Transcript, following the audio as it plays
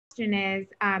is,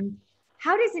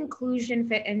 how does inclusion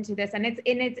fit into this? And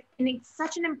it's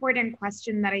such an important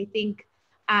question that I think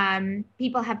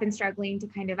people have been struggling to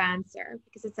kind of answer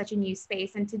because it's such a new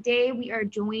space. And today we are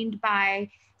joined by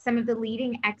some of the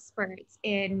leading experts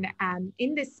in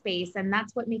this space. And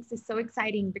that's what makes this so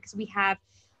exciting, because we have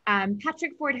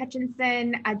Patrick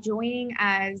Ford-Hutchinson joining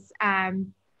us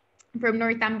from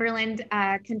Northumberland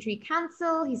Country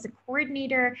Council. He's a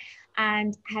coordinator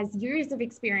and has years of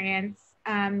experience.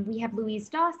 We have Lousie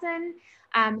Dawson,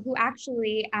 who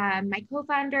actually my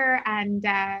co-founder and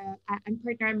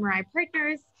partner in Mira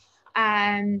Partners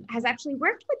has actually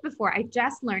worked with before. I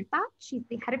just learned that. She's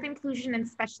the head of inclusion and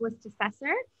specialist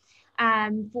assessor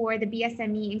for the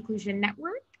BSME Inclusion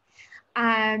Network.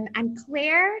 And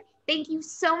Claire, thank you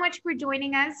so much for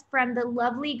joining us from the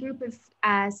lovely group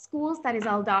of schools that is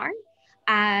LDES.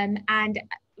 And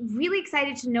really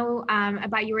excited to know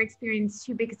about your experience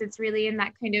too, because it's really in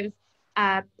that kind of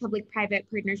public-private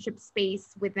partnership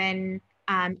space within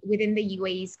the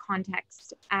UAE's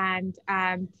context. And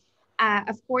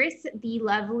of course, the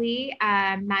lovely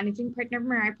managing partner of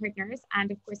Mirai Partners,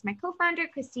 and of course, my co-founder,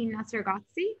 Christine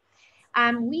Nasserghodski.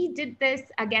 We did this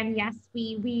again, yes,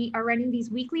 we are running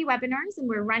these weekly webinars, and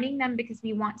we're running them because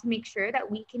we want to make sure that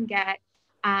we can get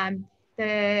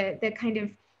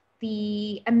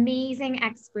the amazing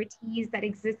expertise that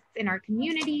exists in our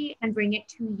community and bring it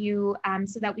to you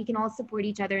so that we can all support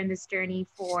each other in this journey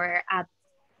for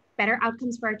better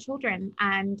outcomes for our children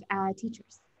and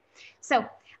teachers. So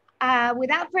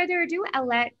without further ado, I'll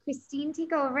let Christine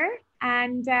take over.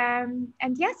 And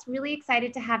yes, really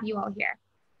excited to have you all here.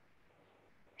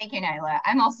 Thank you, Naila.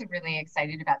 I'm also really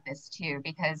excited about this too,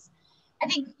 because I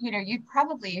think, you'd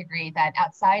probably agree that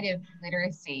outside of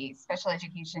literacy, special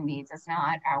education needs is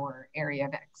not our area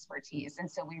of expertise. And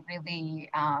so we really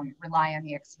rely on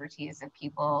the expertise of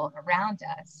people around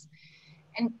us.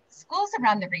 And schools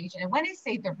around the region, and when I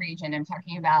say the region, I'm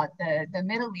talking about the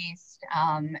Middle East,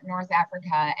 North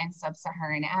Africa, and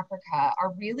Sub-Saharan Africa,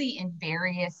 are really in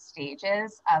various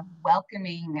stages of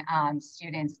welcoming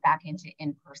students back into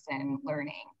in-person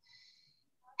learning.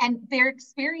 And their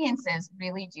experiences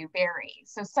really do vary.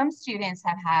 So some students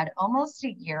have had almost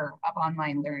a year of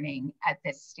online learning at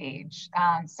this stage.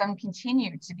 Some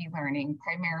continue to be learning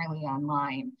primarily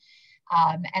online.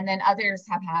 And then others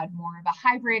have had more of a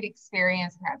hybrid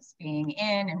experience, perhaps being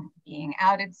in and being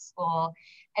out of school.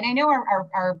 And I know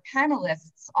our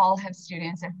panelists all have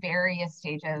students at various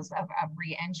stages of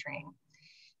re-entering.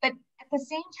 But at the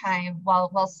same time,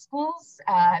 while schools,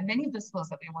 many of the schools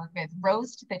that we work with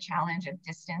rose to the challenge of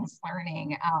distance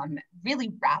learning,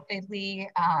 really rapidly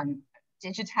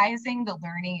digitizing the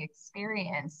learning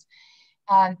experience,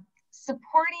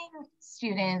 supporting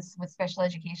students with special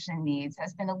education needs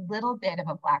has been a little bit of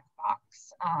a black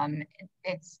box.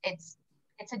 It's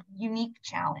a unique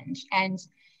challenge. And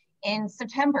in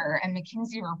September, a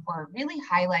McKinsey report really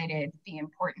highlighted the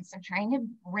importance of trying to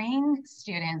bring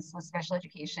students with special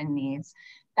education needs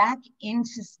back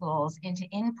into schools, into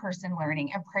in-person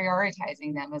learning, and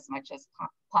prioritizing them as much as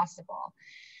possible.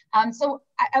 So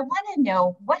I want to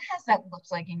know, what has that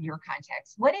looked like in your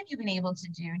context? What have you been able to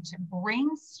do to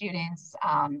bring students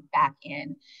back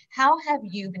in? How have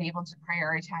you been able to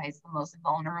prioritize the most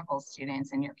vulnerable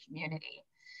students in your community?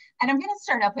 And I'm going to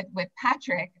start up with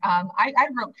Patrick. I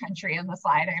wrote country on the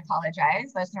slide. I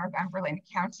apologize. That's Northumberland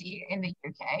County in the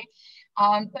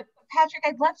UK. But Patrick,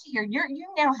 I'd love to hear,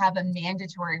 you now have a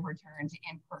mandatory return to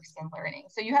in-person learning.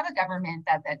 So you have a government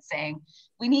that's saying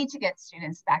we need to get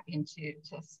students back into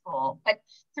school. But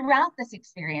throughout this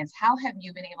experience, how have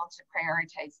you been able to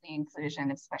prioritize the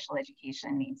inclusion of special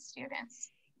education needs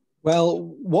students? Well,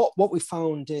 what we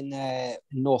found in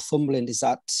Northumberland is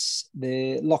that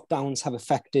the lockdowns have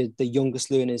affected the youngest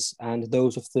learners and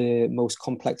those with the most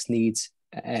complex needs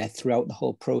throughout the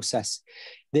whole process.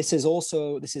 This is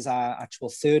our actual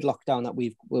third lockdown that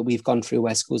we've gone through,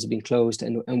 where schools have been closed,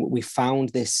 and we found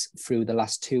this through the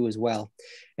last two as well.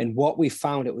 And what we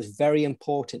found, it was very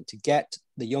important to get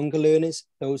the younger learners,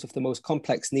 those with the most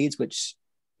complex needs, which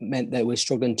meant that we're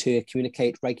struggling to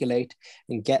communicate, regulate,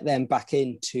 and get them back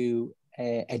into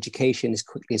education as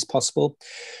quickly as possible.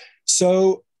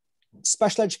 So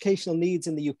special educational needs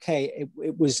in the UK,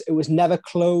 it was never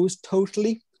closed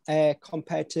totally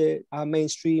compared to our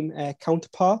mainstream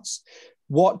counterparts.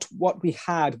 What we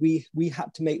had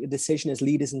to make the decision as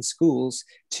leaders in schools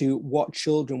to what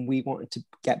children we wanted to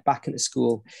get back into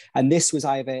school. And this was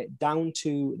either down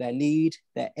to their need,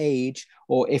 their age,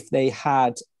 or if they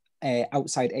had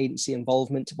outside agency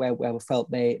involvement where we felt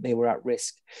they were at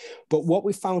risk. But what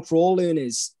we found for all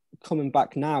learners coming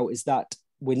back now is that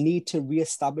we need to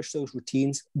reestablish those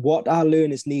routines. What our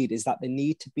learners need is that they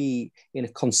need to be in a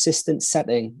consistent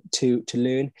setting to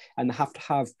learn, and they have to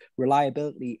have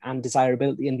reliability and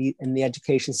desirability in the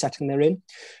education setting they're in.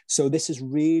 So this is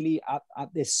really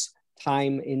at this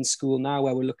time in school now,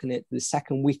 where we're looking at the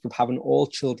second week of having all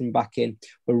children back in.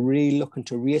 We're really looking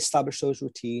to reestablish those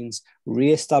routines,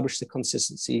 reestablish the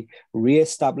consistency,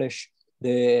 reestablish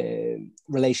the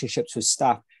relationships with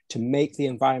staff, to make the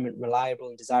environment reliable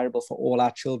and desirable for all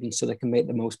our children so they can make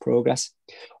the most progress.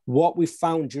 What we've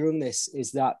found during this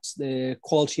is that the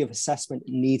quality of assessment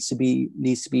needs to be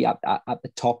at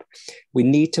the top. We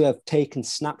need to have taken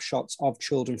snapshots of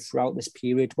children throughout this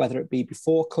period, whether it be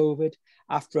before COVID,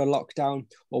 after a lockdown,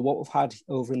 or what we've had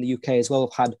over in the UK as well.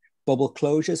 We've had bubble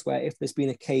closures, where if there's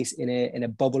been a case in a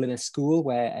bubble in a school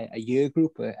where a year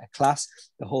group, a class,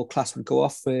 the whole class would go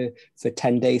off for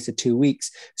 10 days to 2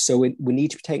 weeks. So we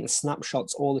need to be taking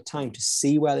snapshots all the time to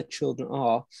see where the children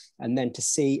are, and then to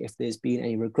see if there's been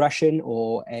any regression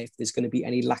or if there's going to be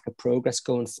any lack of progress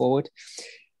going forward.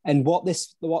 And what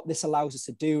this allows us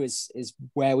to do is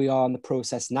where we are in the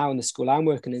process now in the school I'm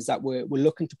working, is that we're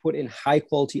looking to put in high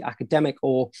quality academic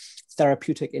or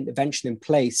therapeutic intervention in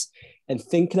place, and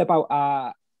thinking about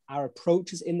our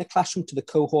approaches in the classroom to the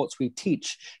cohorts we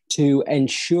teach, to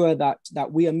ensure that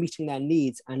we are meeting their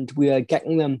needs and we are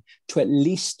getting them to at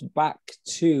least back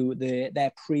to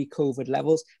their pre-COVID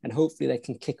levels, and hopefully they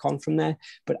can kick on from there.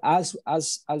 But as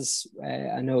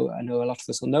I know a lot of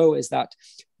us will know, is that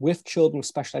with children with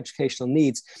special educational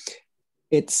needs,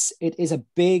 it is a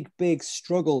big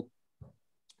struggle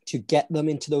to get them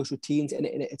into those routines, and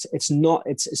it's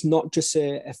not just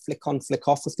a flick on flick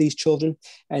off with these children,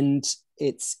 and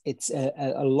it's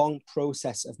a long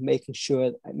process of making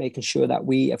sure that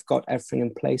we have got everything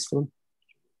in place for them.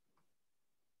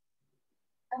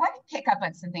 I want to pick up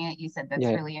on something that you said that's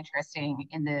really interesting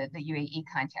in the UAE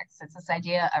context. It's this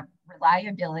idea of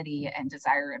reliability and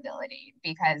desirability,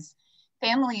 because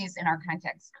families in our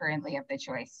context currently have the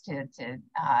choice to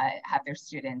have their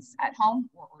students at home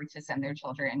or to send their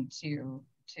children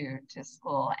to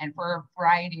school. And for a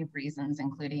variety of reasons,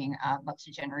 including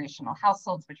multi-generational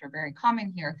households, which are very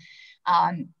common here,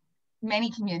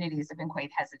 many communities have been quite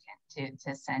hesitant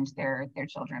to send their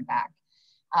children back.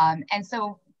 And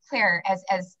so, Claire,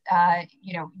 as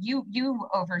you know, you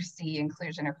oversee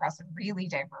inclusion across a really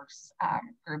diverse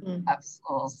group of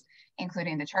schools,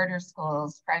 including the charter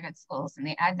schools, private schools, and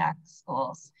the ADNAC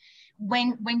schools.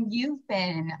 When you've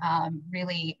been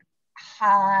really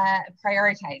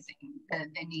prioritizing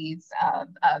the needs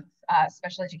of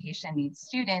special education needs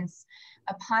students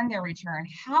upon their return,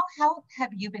 how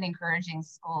have you been encouraging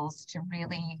schools to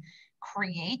really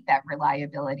create that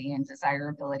reliability and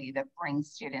desirability that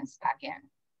brings students back in?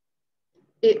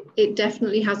 It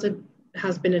definitely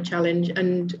has been a challenge,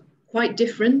 and quite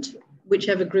different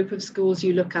whichever group of schools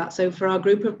you look at. So for our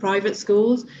group of private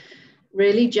schools,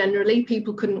 really generally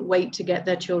people couldn't wait to get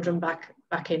their children back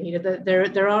in. You know,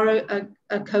 there are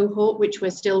a cohort which we're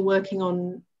still working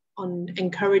on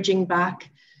encouraging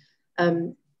back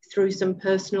through some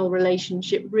personal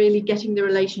relationship, really getting the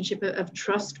relationship of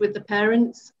trust with the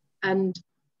parents, and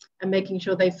making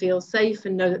sure they feel safe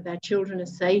and know that their children are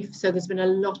safe. So there's been a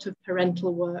lot of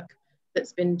parental work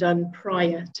that's been done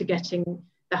prior to getting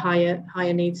the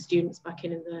higher needs students back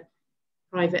in the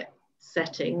private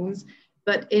settings.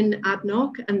 But in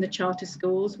ADNOC and the charter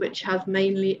schools, which have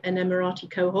mainly an Emirati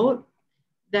cohort,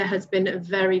 there has been a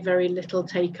very, very little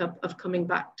take up of coming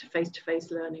back to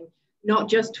face-to-face learning, not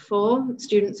just for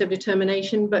students of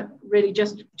determination, but really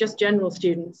just general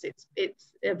students.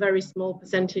 It's a very small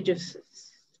percentage of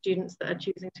students that are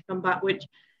choosing to come back, which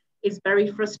is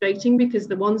very frustrating, because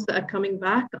the ones that are coming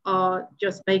back are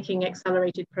just making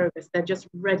accelerated progress. They're just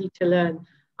ready to learn.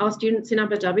 Our students in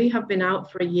Abu Dhabi have been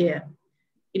out for a year.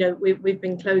 You know, we've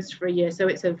been closed for a year. So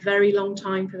it's a very long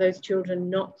time for those children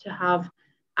not to have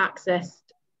access,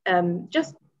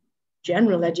 just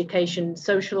general education,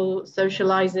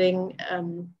 socializing,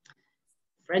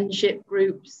 friendship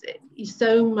groups.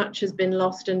 So much has been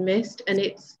lost and missed, and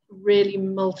it's really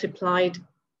multiplied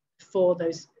for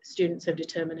those students of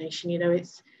determination. You know,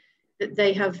 it's that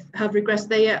they have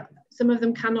regressed. Some of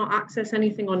them cannot access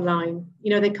anything online.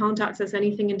 You know, they can't access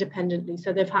anything independently.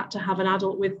 So they've had to have an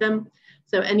adult with them.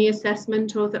 So any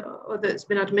assessment or that's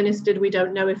been administered, we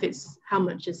don't know if it's how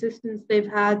much assistance they've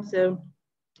had. So,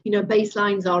 you know,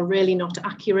 baselines are really not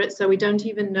accurate. So we don't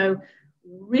even know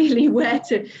really where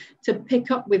to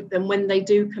pick up with them when they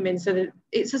do come in. So that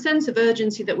it's a sense of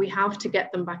urgency that we have to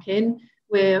get them back in.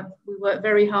 We work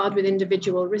very hard with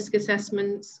individual risk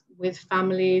assessments, with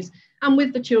families, and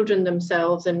with the children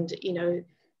themselves. And, you know,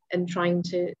 and trying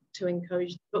to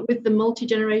encourage. But with the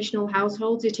multi-generational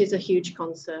households, it is a huge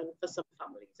concern for some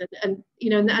families, and you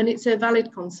know, and it's a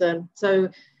valid concern. So,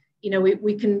 you know,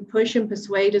 we can push and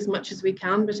persuade as much as we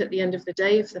can, but at the end of the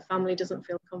day, if the family doesn't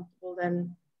feel comfortable,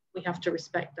 then we have to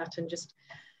respect that and just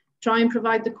try and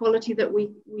provide the quality that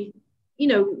we you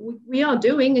know, we are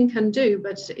doing and can do,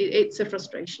 but it's a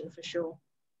frustration for sure.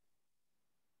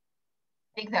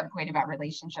 I think that point about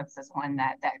relationships is one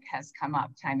that has come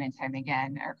up time and time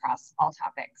again across all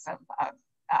topics of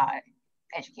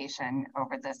education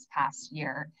over this past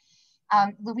year.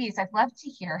 Louise, I'd love to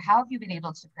hear, how have you been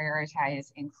able to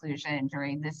prioritize inclusion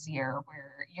during this year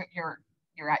where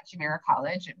you're at Mira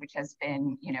College, which has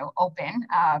been, you know, open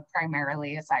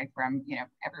primarily, aside from, you know,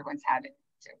 everyone's had to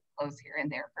close here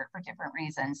and there for different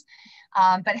reasons.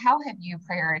 But how have you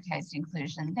prioritized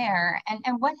inclusion there?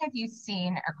 And what have you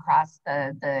seen across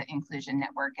the inclusion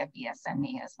network at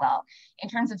BSME as well, in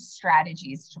terms of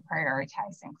strategies to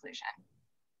prioritize inclusion?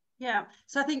 Yeah,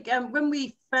 so I think when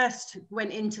we first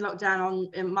went into lockdown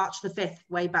on March the 5th,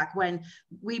 way back when,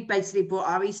 we basically brought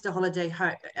our Easter holiday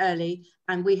early,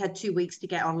 and we had 2 weeks to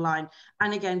get online.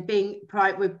 And again, being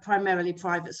with primarily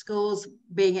private schools,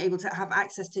 being able to have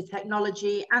access to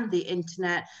technology and the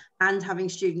internet, and having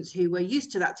students who were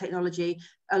used to that technology,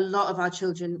 a lot of our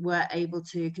children were able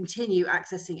to continue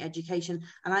accessing education.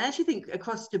 And I actually think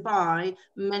across Dubai,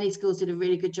 many schools did a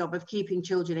really good job of keeping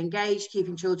children engaged,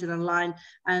 keeping children online,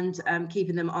 and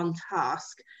keeping them on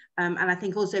task. And I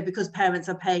think also because parents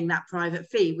are paying that private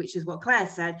fee, which is what Claire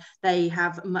said, they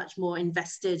have much more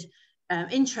invested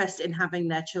interest in having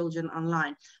their children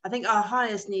online. I think our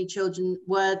highest need children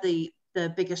were the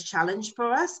biggest challenge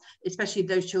for us, especially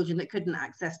those children that couldn't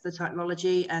access the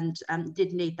technology and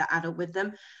did need that adult with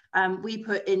them. We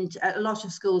put in, a lot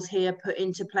of schools here put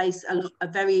into place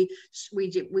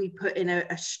we put in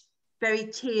a very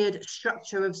tiered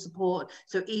structure of support.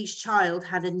 So each child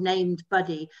had a named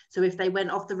buddy. So if they went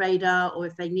off the radar or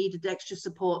if they needed extra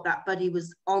support, that buddy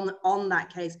was on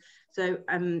that case. So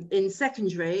in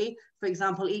secondary, for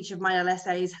example, each of my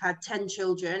LSAs had 10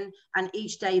 children, and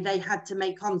each day they had to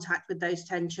make contact with those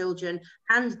 10 children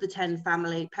and the 10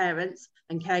 family parents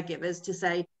and caregivers to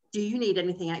say, do you need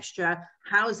anything extra?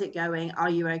 How's it going? Are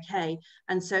you okay?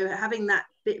 And so having that,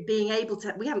 being able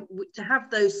to, to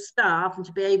have those staff and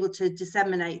to be able to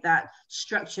disseminate that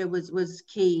structure was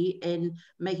key in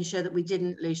making sure that we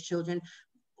didn't lose children.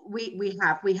 We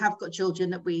have got children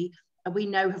that we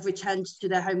know have returned to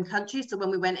their home countries. So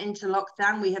when we went into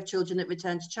lockdown, we have children that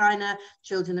returned to China,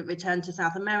 children that returned to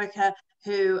South America,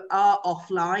 who are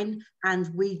offline, and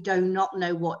we do not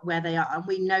know where they are. And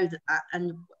we know that,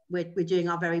 and we're doing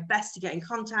our very best to get in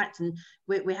contact, and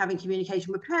we're having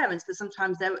communication with parents, but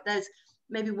sometimes there's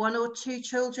maybe 1 or 2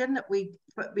 children that we,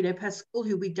 you know, per school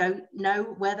who we don't know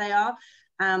where they are.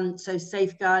 So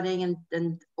safeguarding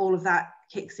and all of that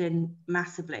kicks in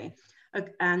massively.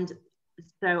 And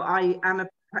so I am a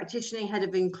practitioner head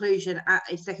of inclusion at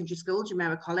a secondary school,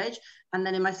 Jumeirah College. And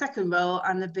then in my second role,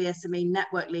 I'm the BSME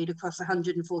network lead across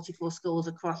 144 schools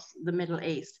across the Middle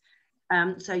East.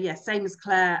 So yes, same as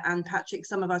Claire and Patrick,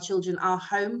 some of our children are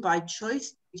home by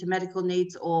choice due to medical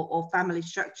needs or family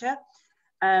structure.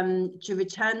 To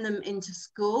return them into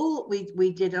school,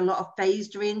 we did a lot of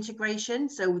phased reintegration.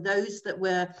 So those that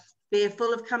were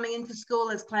fearful of coming into school,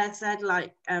 as Claire said,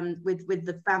 like with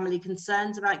the family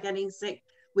concerns about getting sick,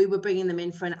 we were bringing them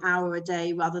in for an hour a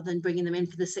day rather than bringing them in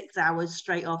for the 6 hours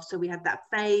straight off. So we had that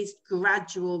phased,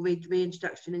 gradual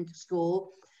reintroduction into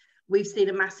school. We've seen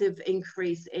a massive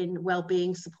increase in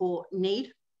wellbeing support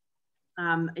need.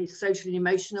 Its social and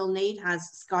emotional need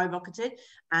has skyrocketed.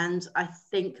 And I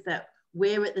think that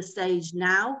we're at the stage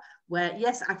now where,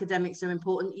 yes, academics are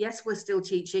important. Yes, we're still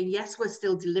teaching. Yes, we're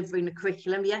still delivering the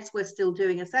curriculum. Yes, we're still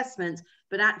doing assessments.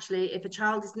 But actually, if a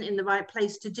child isn't in the right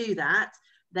place to do that,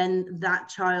 then that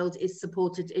child is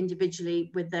supported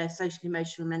individually with their social,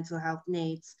 emotional, mental health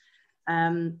needs,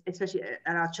 especially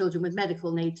and our children with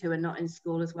medical needs who are not in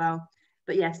school as well.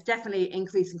 But yes, definitely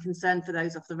increasing concern for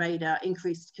those off the radar,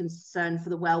 increased concern for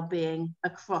the well-being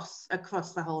across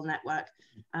the whole network.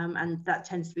 And that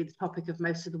tends to be the topic of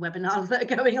most of the webinars that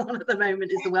are going on at the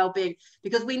moment, is the well-being,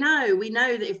 because we know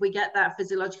that if we get that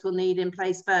physiological need in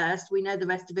place first, we know the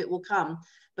rest of it will come.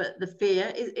 But the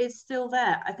fear is still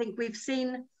there. I think we've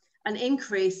seen an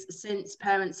increase since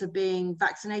parents are being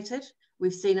vaccinated.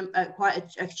 We've seen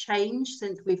quite a change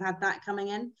since we've had that coming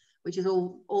in, which is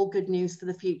all good news for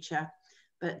the future.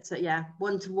 But yeah,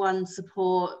 one-to-one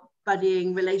support,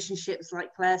 buddying, relationships,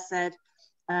 like Claire said,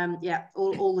 yeah,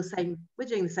 all the same. We're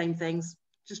doing the same things,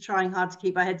 just trying hard to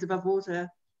keep our heads above water.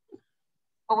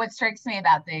 But what strikes me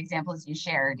about the examples you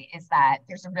shared is that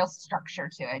there's a real structure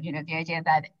to it. You know, the idea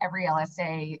that every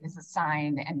LSA is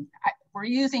assigned, and we're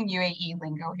using UAE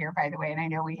lingo here, by the way, and I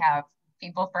know we have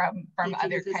people from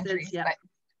other countries, yeah. But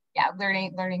yeah,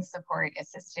 learning support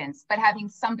assistants, but having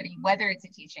somebody, whether it's a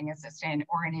teaching assistant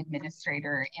or an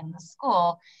administrator in the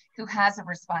school, who has a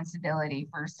responsibility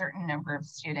for a certain number of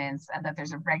students, and that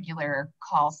there's a regular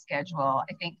call schedule.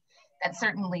 I think that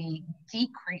certainly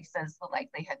decreases the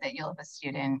likelihood that you'll have a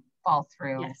student fall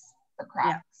through the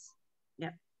cracks.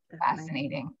 Yeah.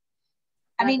 Fascinating.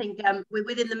 I think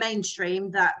within the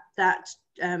mainstream, that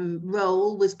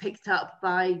role was picked up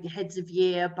by heads of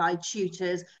year, by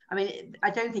tutors. I mean,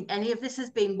 I don't think any of this has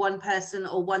been one person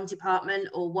or one department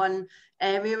or one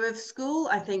area of school.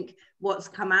 I think what's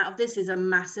come out of this is a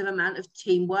massive amount of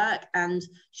teamwork and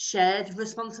shared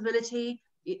responsibility,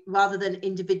 rather than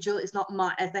individual. It's not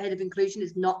my, as the head of inclusion,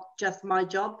 it's not just my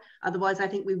job. Otherwise, I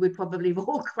think we would probably have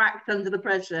all cracked under the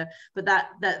pressure. But that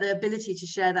the ability to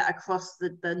share that across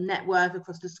the network,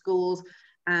 across the schools,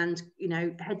 and, you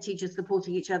know, head teachers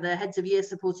supporting each other, heads of year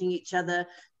supporting each other,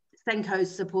 Senkos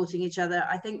supporting each other.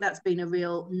 I think that's been a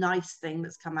real nice thing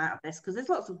that's come out of this, because there's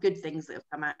lots of good things that have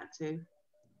come out too.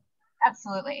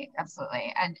 Absolutely,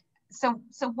 absolutely. And so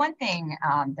one thing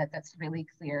that's really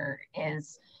clear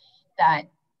is that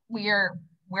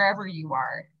wherever you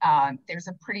are, there's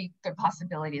a pretty good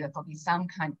possibility that there'll be some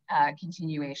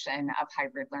continuation of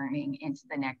hybrid learning into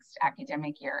the next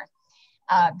academic year.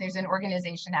 There's an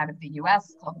organization out of the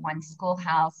US called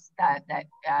OneSchoolhouse that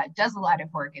does a lot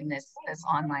of work in this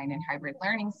online and hybrid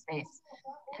learning space.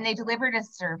 And they delivered a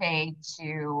survey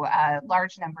to a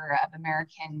large number of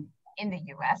American in the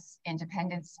US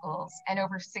independent schools, and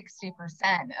over 60%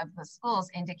 of the schools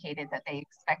indicated that they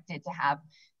expected to have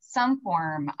some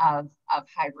form of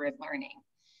hybrid learning.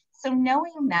 So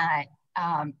knowing that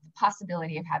the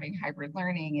possibility of having hybrid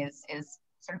learning is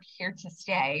sort of here to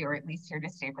stay, or at least here to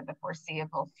stay for the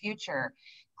foreseeable future,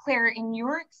 Claire, in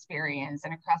your experience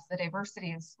and across the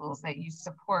diversity of schools that you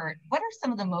support, what are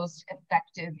some of the most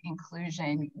effective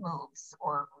inclusion moves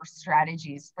or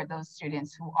strategies for those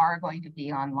students who are going to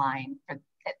be online for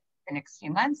the next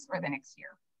few months or the next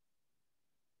year?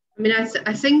 I mean,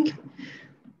 I think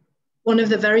one of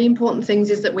the very important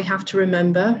things is that we have to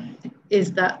remember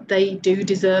is that they do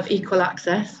deserve equal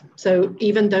access. So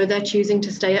even though they're choosing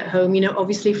to stay at home, you know,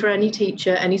 obviously for any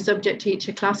teacher, any subject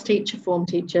teacher, class teacher, form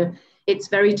teacher, it's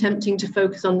very tempting to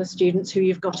focus on the students who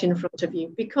you've got in front of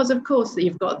you, because of course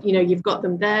you've got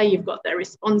them there, you've got their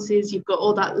responses, you've got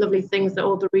all that lovely things, that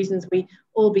all the reasons we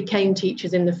all became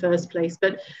teachers in the first place.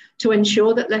 But to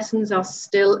ensure that lessons are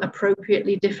still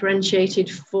appropriately differentiated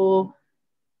for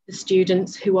the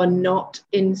students who are not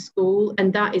in school,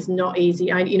 and that is not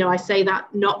easy. I say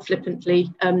that not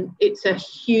flippantly. It's a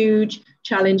huge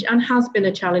challenge, and has been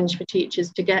a challenge for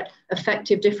teachers to get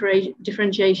effective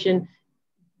differentiation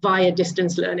via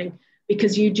distance learning,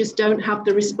 because you just don't have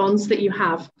the response that you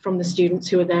have from the students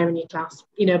who are there in your class.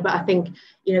 But I think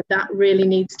that really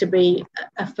needs to be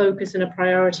a focus and a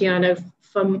priority. I know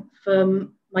from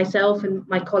myself and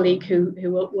my colleague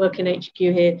who work in HQ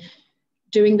here,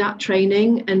 doing that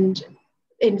training and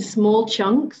in small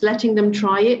chunks, letting them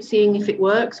try it, seeing if it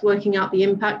works, working out the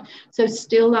impact. So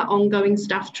still that ongoing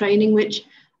staff training, which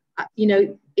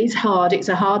is hard. It's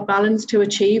a hard balance to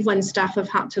achieve when staff have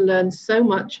had to learn so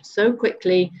much so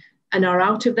quickly and are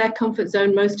out of their comfort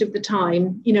zone most of the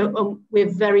time. We're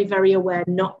very, very aware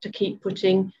not to keep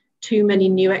putting too many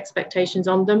new expectations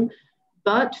on them.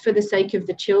 But for the sake of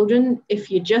the children, if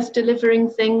you're just delivering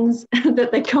things that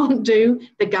they can't do,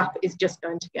 the gap is just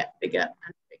going to get bigger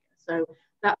and bigger. So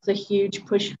that's a huge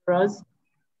push for us.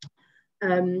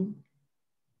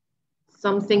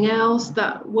 Something else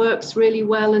that works really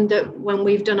well, and that when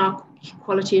we've done our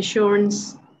quality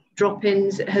assurance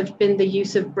drop-ins, have been the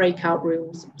use of breakout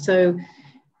rooms. So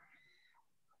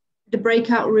the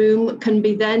breakout room can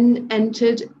be then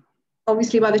entered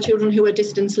obviously by the children who are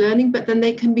distance learning, but then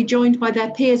they can be joined by their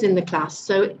peers in the class.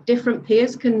 So different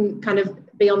peers can kind of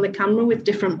be on the camera with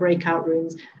different breakout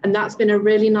rooms. And that's been a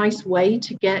really nice way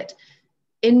to get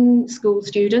in-school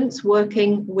students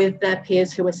working with their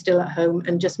peers who are still at home,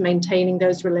 and just maintaining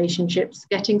those relationships,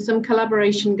 getting some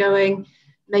collaboration going,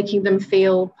 making them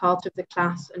feel part of the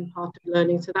class and part of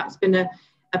learning. So that's been a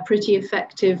pretty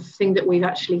effective thing that we've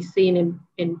actually seen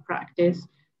in practice.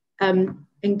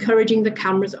 Encouraging the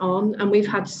cameras on, and we've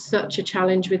had such a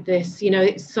challenge with this.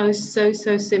 It's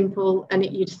so simple, and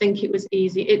you'd think it was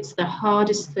easy. It's the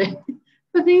hardest thing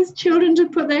for these children to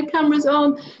put their cameras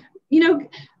on. You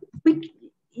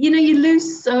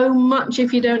lose so much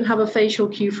if you don't have a facial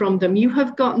cue from them. You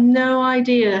have got no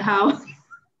idea how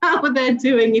how they're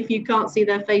doing if you can't see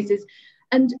their faces.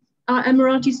 And our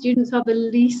Emirati students are the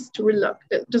least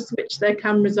reluctant to switch their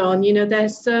cameras on. You know, they're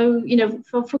so, you know,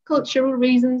 for cultural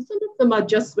reasons, some of them are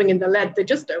just swinging the lead, they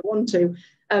just don't want to.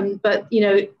 But, you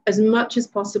know, as much as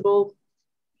possible,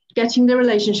 getting the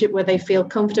relationship where they feel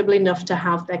comfortable enough to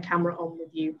have their camera on with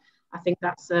you. I think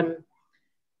that's,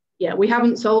 yeah, we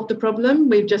haven't solved the problem.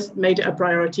 We've just made it a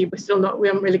priority. We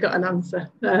haven't really got an answer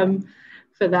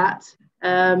for that.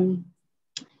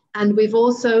 And we've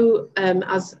also,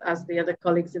 as the other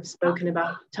colleagues have spoken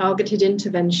about, targeted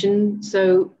intervention.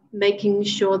 So making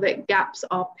sure that gaps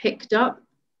are picked up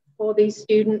for these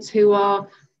students who are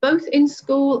both in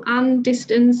school and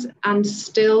distance and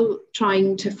still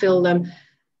trying to fill them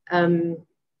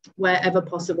wherever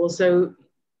possible. So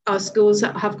our schools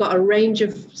have got a range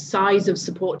of size of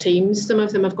support teams. Some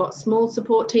of them have got small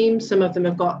support teams. Some of them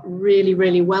have got really,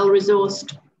 really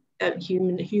well-resourced,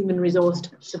 human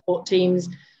resourced support teams.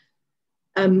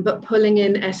 But pulling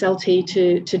in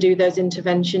SLT to do those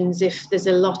interventions if there's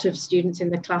a lot of students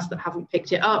in the class that haven't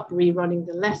picked it up, rerunning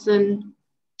the lesson.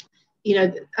 You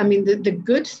know, I mean, the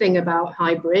good thing about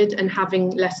hybrid and having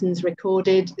lessons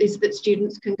recorded is that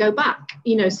students can go back,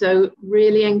 you know, so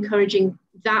really encouraging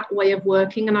that way of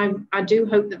working. And I do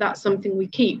hope that that's something we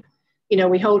keep, you know,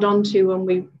 we hold on to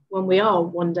when we are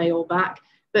one day all back.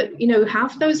 But, you know,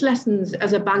 have those lessons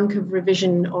as a bank of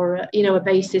revision or, you know, a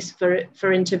basis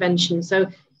for intervention. So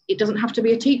it doesn't have to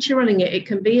be a teacher running it. It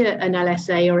can be an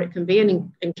LSA, or it can be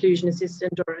an inclusion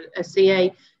assistant or a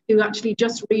CA who actually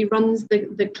just reruns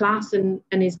the class and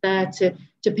is there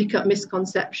to pick up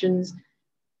misconceptions.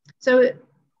 So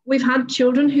we've had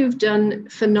children who've done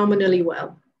phenomenally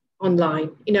well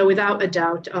online, you know, without a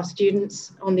doubt. Our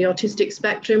students on the autistic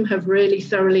spectrum have really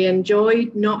thoroughly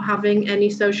enjoyed not having any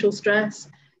social stress.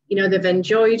 You know, they've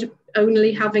enjoyed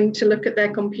only having to look at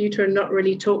their computer and not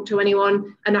really talk to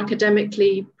anyone, and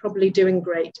academically probably doing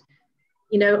great.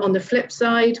 You know, on the flip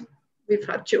side, we've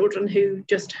had children who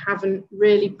just haven't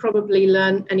really probably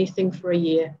learned anything for a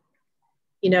year.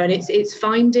 You know, and it's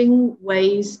finding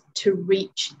ways to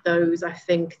reach those, I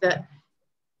think, that,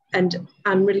 and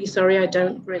I'm really sorry, I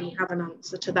don't really have an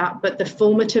answer to that, but the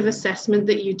formative assessment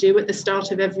that you do at the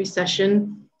start of every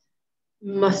session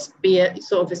must be a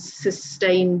sort of a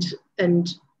sustained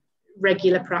and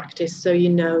regular practice. So, you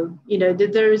know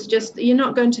that there is just, you're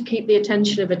not going to keep the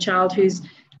attention of a child who's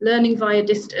learning via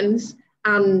distance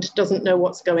and doesn't know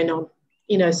what's going on,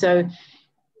 you know, so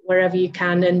wherever you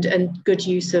can, and good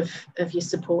use of your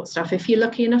support staff, if you're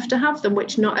lucky enough to have them,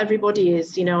 which not everybody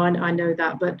is, you know, I know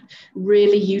that, but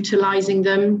really utilizing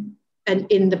them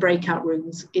and in the breakout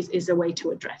rooms is a way to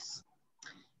address.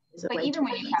 But even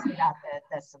when you talk about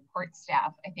the support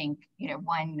staff, I think, you know,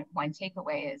 one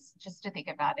takeaway is just to think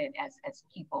about it as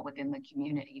people within the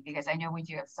community, because I know we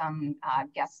do have some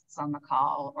guests on the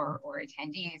call or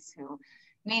attendees who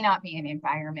may not be in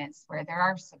environments where there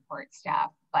are support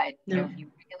staff, but you know, if you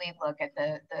really look at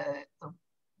the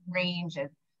range of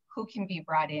who can be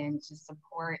brought in to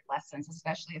support lessons,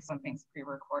 especially if something's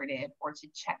pre-recorded, or to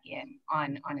check in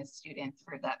on a student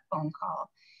through that phone call.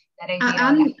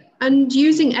 And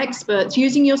using experts,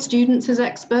 using your students as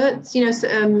experts, you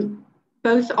know,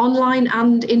 both online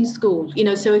and in school, you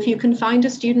know, so if you can find a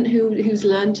student who's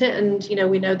learned it, and, you know,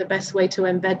 we know the best way to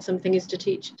embed something is to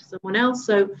teach it to someone else.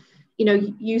 So, you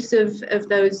know, use of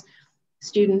those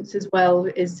students as well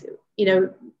is, you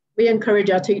know, we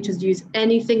encourage our teachers to use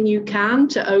anything you can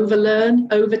to overlearn,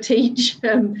 overteach,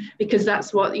 because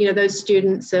that's what, you know, those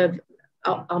students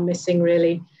are missing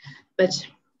really. But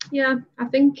yeah, I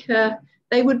think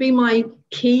they would be my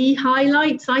key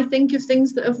highlights, I think, of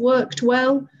things that have worked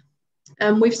well.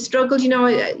 We've struggled, you know,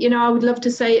 I would love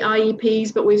to say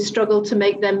IEPs, but we've struggled to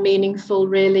make them meaningful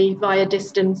really via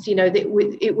distance. You know,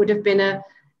 it would have been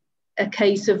a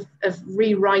case of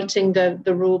rewriting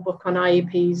the rule book on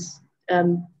IEPs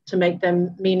to make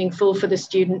them meaningful for the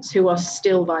students who are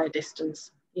still via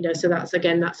distance. You know, so that's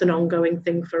an ongoing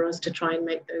thing for us to try and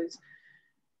make those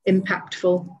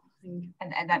impactful. And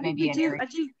that may be an area.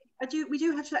 We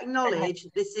do have to acknowledge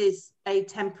this is a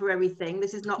temporary thing.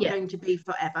 This is not going to be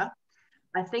forever.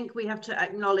 I think we have to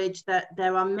acknowledge that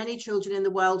there are many children in the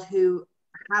world who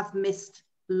have missed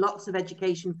lots of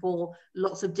education for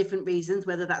lots of different reasons,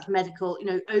 whether that's medical, you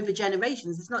know, over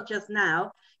generations. It's not just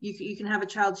now. You can have a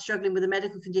child struggling with a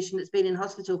medical condition that's been in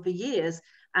hospital for years,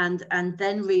 and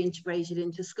then reintegrated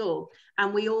into school.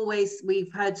 And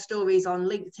we've heard stories on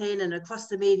LinkedIn and across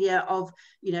the media of,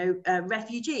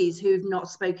 refugees who've not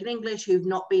spoken English, who've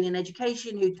not been in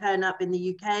education, who turn up in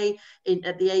the UK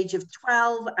at the age of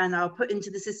 12 and are put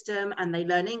into the system and they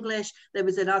learn English. There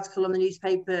was an article on the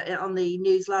newspaper, on the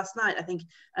news last night, I think,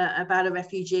 about a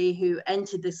refugee who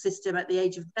entered the system at the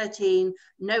age of 13,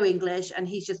 no English, and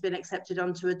he's just been accepted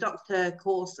onto a doctor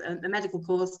course, a medical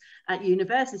course at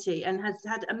university, and has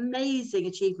had amazing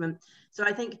achievement. So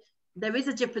I think there is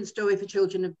a different story for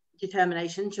children of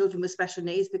determination, children with special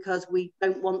needs, because we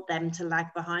don't want them to lag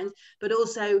behind, but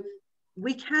also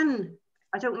we can,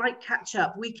 I don't like catch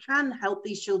up, we can help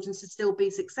these children to still be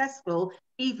successful,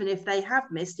 even if they have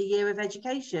missed a year of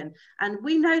education. And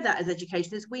we know that as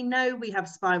educationists, we know we have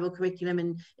spiral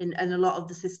curriculum in a lot of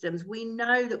the systems. We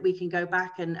know that we can go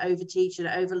back and overteach and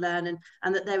overlearn,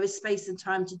 and that there is space and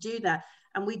time to do that.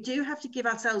 And we do have to give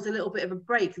ourselves a little bit of a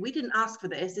break. We didn't ask for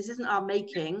this. This isn't our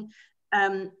making.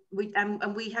 We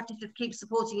have to just keep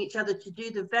supporting each other to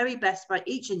do the very best by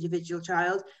each individual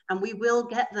child, and we will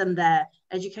get them there.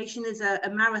 Education is a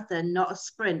marathon, not a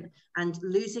sprint. And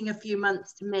losing a few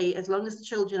months, to me, as long as the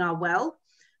children are well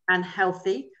and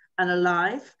healthy and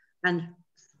alive and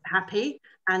happy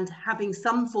and having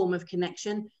some form of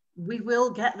connection, we will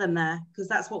get them there, because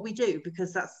that's what we do,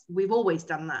 because we've always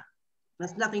done that.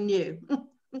 That's nothing new. I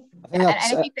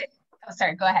think that, oh,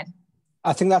 sorry, go ahead.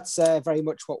 I think that's very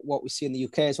much what we see in the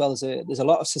UK as well. There's a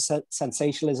lot of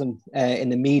sensationalism in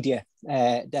the media,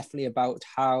 definitely about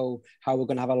how we're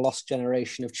going to have a lost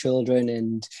generation of children,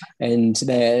 and this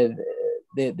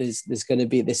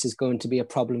is going to be a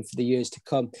problem for the years to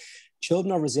come.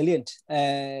 Children are resilient.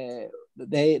 They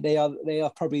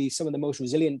are probably some of the most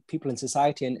resilient people in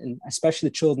society, and especially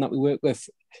the children that we work with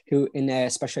who in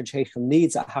special educational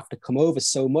needs that have to come over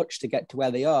so much to get to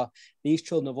where they are. These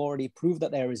children have already proved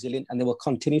that they're resilient, and they will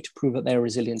continue to prove that they're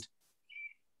resilient.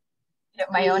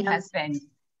 My own husband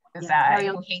is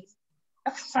who hates.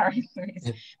 Oh, sorry,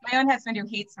 my own husband who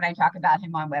hates when I talk about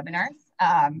him on webinars.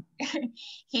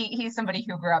 He's somebody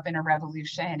who grew up in a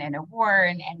revolution and a war,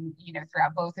 and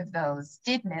throughout both of those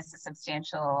did miss a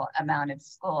substantial amount of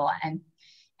school, and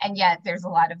yet there's a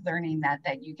lot of learning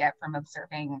that you get from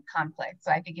observing conflict.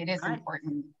 So I think it is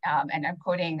important, and I'm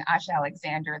quoting Asha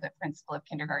Alexander, the principal of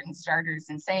Kindergarten Starters,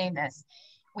 in saying this: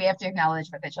 we have to acknowledge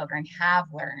what the children have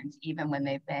learned, even when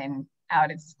they've been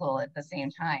out of school at the same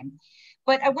time.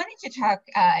 But I wanted to talk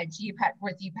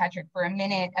with you, Patrick, for a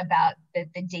minute about the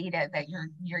data that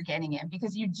you're getting in,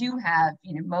 because you do have,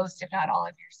 most, if not all,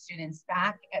 of your students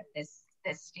back at this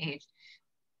stage.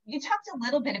 You talked a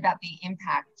little bit about the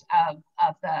impact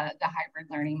of the hybrid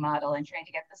learning model and trying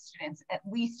to get the students at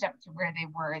least up to where they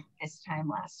were at this time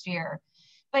last year.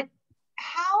 But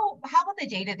how will the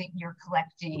data that you're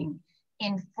collecting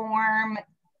inform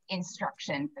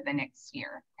instruction for the next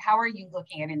year? How are you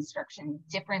looking at instruction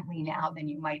differently now than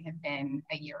you might have been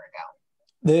a year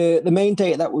ago? The main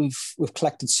data that we've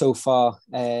collected so far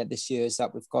this year is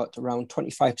that we've got around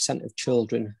 25% of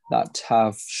children that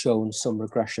have shown some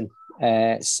regression.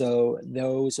 So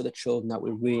those are the children that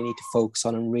we really need to focus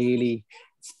on and really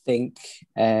think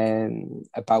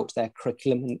about their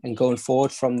curriculum and going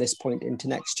forward from this point into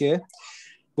next year.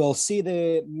 We'll see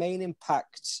the main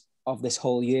impact of this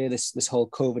whole year, this whole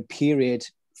COVID period,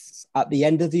 at the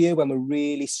end of the year, when we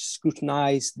really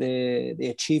scrutinize the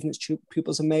achievements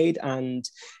pupils have made and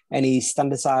any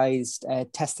standardized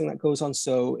testing that goes on.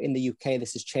 So in the UK,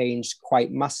 this has changed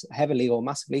quite heavily or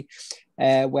massively,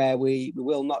 where we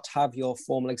will not have your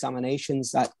formal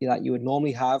examinations that you would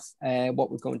normally have. What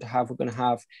we're going to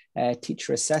have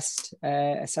teacher assessed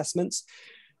assessments,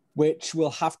 which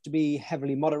will have to be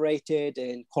heavily moderated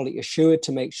and quality assured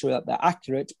to make sure that they're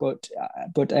accurate. But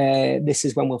this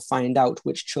is when we'll find out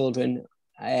which children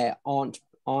aren't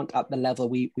at the level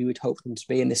we would hope them to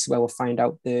be, and this is where we'll find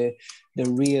out the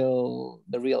real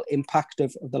impact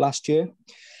of the last year.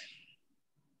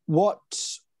 What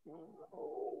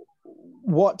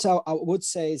I would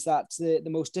say is that the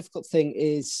most difficult thing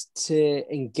is to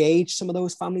engage some of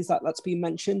those families that's been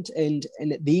mentioned, and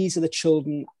these are the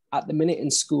children at the minute in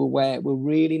school where we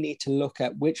really need to look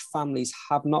at which families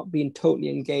have not been totally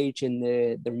engaged in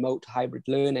the remote hybrid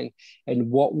learning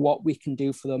and what we can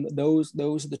do for them. Those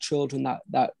are the children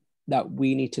that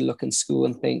we need to look in school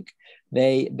and think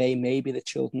they may be the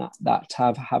children that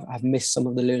have missed some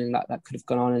of the learning that could have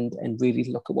gone on, and really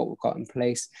look at what we've got in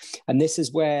place. And this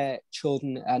is where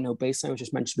children, I know baseline was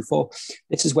just mentioned before,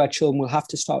 this is where children will have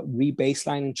to start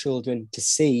re-baselining children to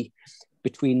see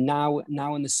between now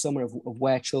and the summer of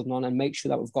where children are on, and make sure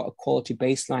that we've got a quality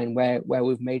baseline where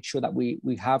we've made sure that we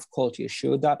have quality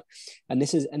assured that. And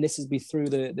this has been through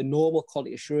the normal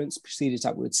quality assurance procedures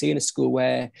that we would see in a school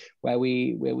where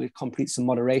we complete some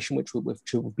moderation, which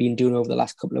we've been doing over the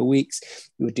last couple of weeks.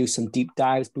 We would do some deep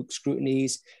dives, book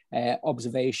scrutinies,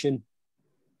 observation.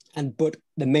 But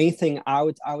the main thing I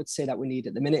would say that we need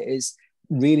at the minute is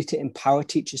really to empower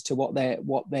teachers to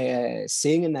what they're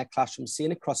seeing in their classrooms,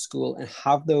 seeing across school, and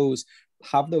have those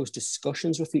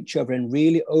discussions with each other, and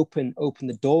really open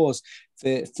the doors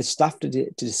for staff to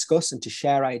discuss and to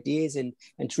share ideas, and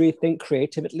to really think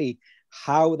creatively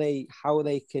how they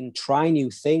can try new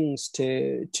things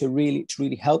to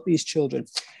really help these children.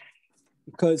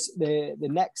 Because the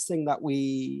next thing that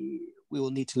we will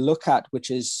need to look at, which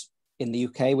is in the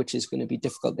UK, which is going to be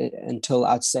difficult until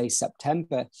I'd say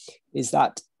September, is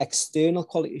that external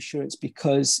quality assurance.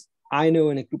 Because I know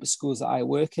in a group of schools that I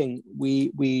work in,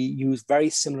 we use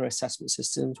very similar assessment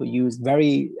systems. We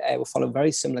follow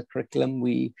very similar curriculum.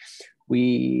 We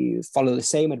follow the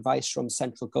same advice from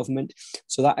central government.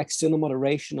 So that external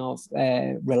moderation of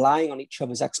relying on each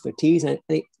other's expertise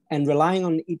and relying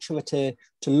on each other to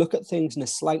look at things in a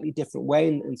slightly different way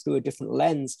and through a different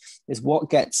lens is what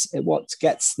gets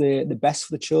the best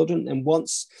for the children. And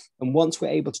once we're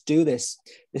able to do this,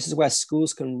 this is where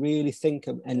schools can really think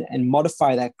of and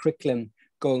modify their curriculum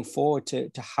going forward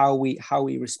to how we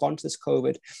respond to this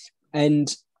COVID.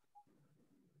 And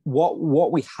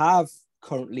what we have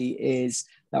currently is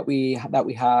that we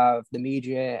have the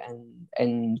media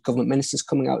and government ministers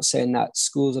coming out saying that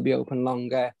schools will be open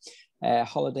longer,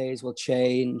 holidays will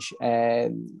change,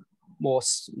 more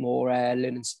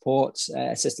learning support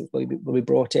assistants will be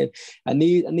brought in, and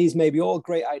these may be all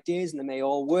great ideas and they may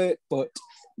all work, but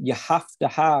you have to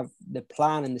have the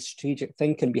plan and the strategic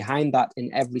thinking behind that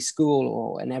in every school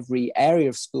or in every area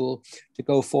of school to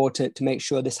go forward to make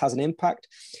sure this has an impact.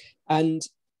 And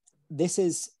this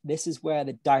is where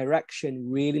the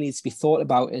direction really needs to be thought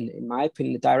about. In my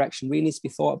opinion, the direction really needs to be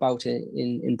thought about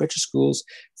in British schools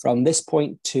from this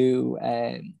point to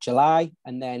July,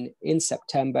 and then in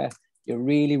September, you're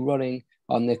really running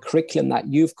on the curriculum that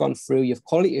you've gone through. You've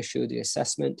quality assured the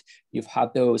assessment. You've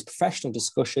had those professional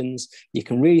discussions. You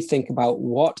can really think about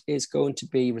what is going to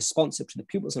be responsive to the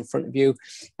pupils in front of you,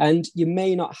 and you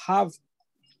may not have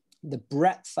the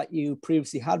breadth that you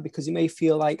previously had because you may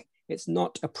feel like it's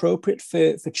not appropriate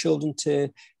for children to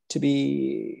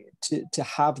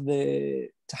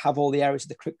have all the areas of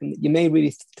the curriculum. You may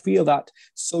really feel that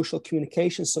social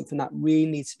communication is something that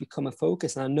really needs to become a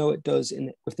focus. And I know it does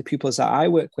with the pupils that I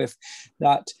work with,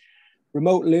 that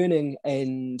remote learning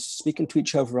and speaking to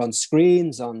each other on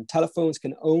screens, on telephones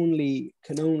can only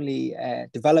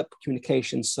develop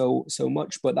communication so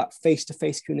much, but that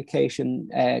face-to-face communication,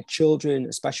 children,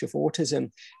 especially with autism,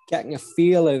 getting a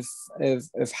feel of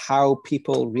how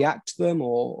people react to them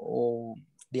or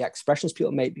the expressions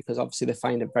people make, because obviously they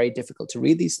find it very difficult to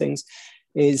read these things,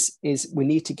 is we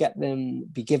need to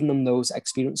be giving them those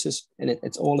experiences. And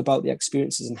it's all about the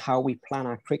experiences and how we plan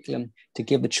our curriculum to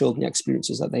give the children the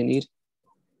experiences that they need.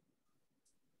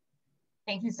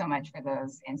 Thank you so much for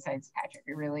those insights, Patrick.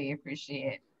 We really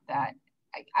appreciate that.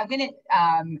 I'm going to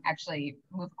actually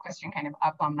move a question kind of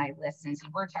up on my list since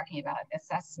we're talking about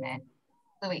assessment.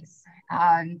 Louise,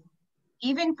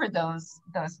 even for those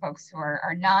folks who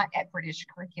are not at British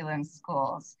curriculum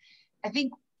schools, I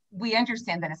think we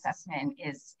understand that assessment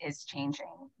is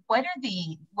changing. What do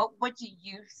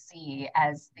you see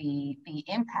as the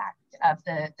impact of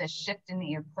the shift in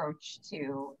the approach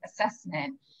to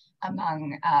assessment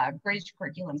among British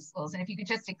curriculum schools? And if you could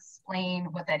just explain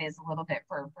what that is a little bit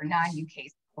for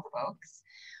non-UK folks.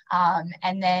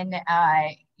 And then,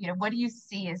 what do you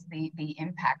see as the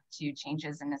impact to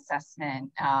changes in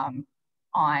assessment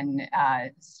on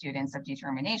students of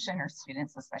determination or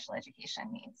students with special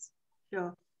education needs?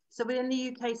 Sure. So within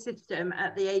the UK system,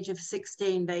 at the age of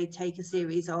 16, they take a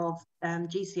series of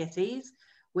GCSEs,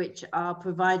 which are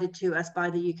provided to us by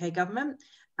the UK government.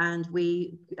 And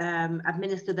we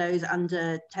administer those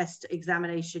under test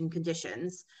examination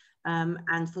conditions.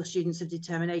 And for students of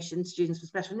determination, students with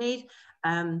special need,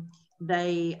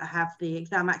 they have the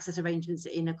exam access arrangements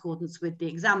in accordance with the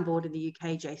exam board in the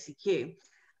UK, JCQ.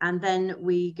 And then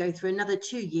we go through another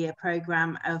 2-year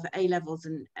program of A-levels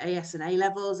and AS and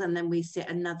A-levels. And then we sit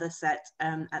another set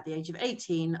at the age of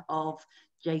 18 of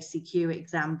JCQ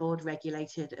exam board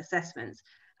regulated assessments.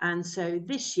 And so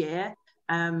this year,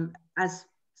 as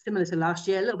similar to last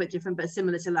year, a little bit different, but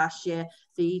similar to last year,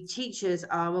 the teachers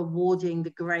are awarding the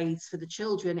grades for the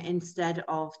children instead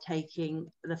of taking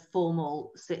the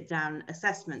formal sit-down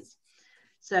assessments.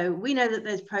 So we know that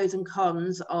there's pros and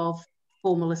cons of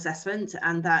formal assessment,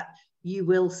 and that you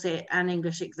will sit an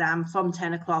English exam from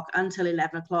 10 o'clock until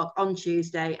 11 o'clock on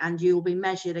Tuesday, and you will be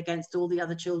measured against all the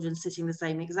other children sitting the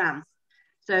same exam.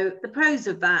 So the pros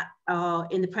of that are,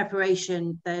 in the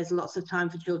preparation, there's lots of time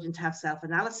for children to have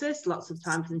self-analysis, lots of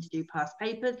time for them to do past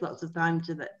papers, lots of time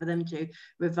for them to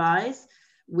revise.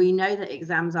 We know that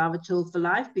exams are a tool for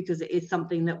life, because it is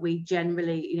something that we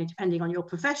generally, you know, depending on your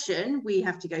profession, we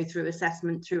have to go through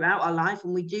assessment throughout our life,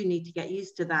 and we do need to get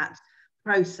used to that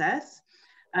process.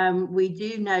 We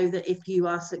do know that if you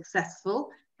are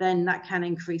successful, then that can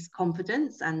increase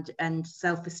confidence and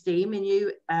self-esteem in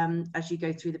you as you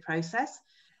go through the process.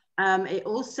 It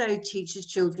also teaches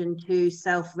children to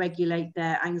self-regulate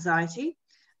their anxiety,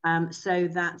 so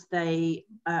that they,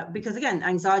 because again,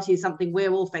 anxiety is something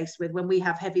we're all faced with when we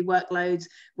have heavy workloads,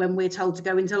 when we're told to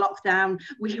go into lockdown,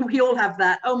 we all have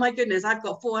that, oh my goodness, I've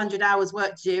got 400 hours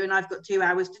work to do and I've got 2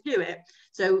 hours to do it.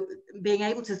 So being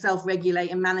able to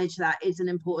self-regulate and manage that is an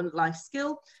important life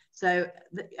skill. So,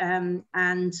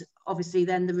 and obviously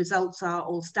then the results are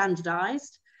all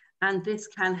standardized, and this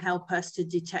can help us to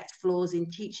detect flaws in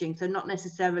teaching. So not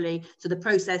necessarily, so the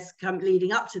process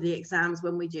leading up to the exams,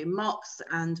 when we do mocks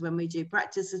and when we do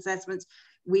practice assessments,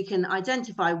 we can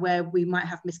identify where we might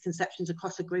have misconceptions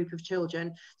across a group of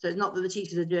children. So it's not that the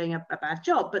teachers are doing a bad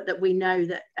job, but that we know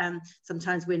that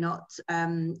sometimes we're not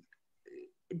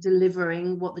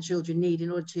delivering what the children need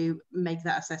in order to make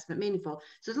that assessment meaningful.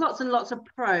 So there's lots and lots of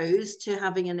pros to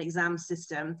having an exam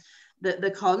system.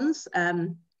 The cons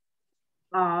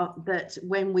are that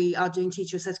when we are doing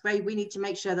teacher assessed grade, we need to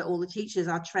make sure that all the teachers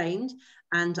are trained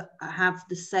and have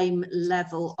the same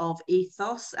level of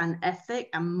ethos and ethic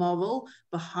and moral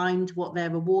behind what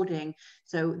they're awarding.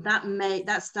 So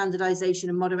that standardization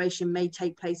and moderation may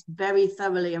take place very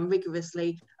thoroughly and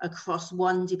rigorously across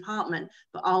one department,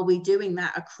 but are we doing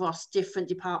that across different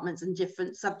departments and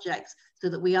different subjects so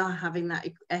that we are having that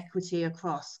equity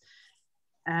across?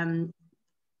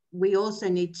 We also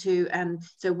need to,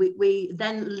 so we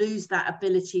then lose that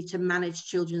ability to manage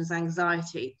children's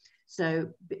anxiety. So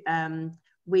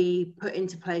we put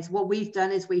into place, what we've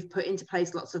done is we've put into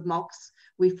place lots of mocks,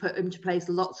 we've put into place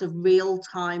lots of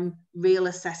real-time, real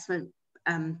assessment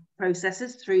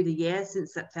processes through the year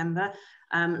since September.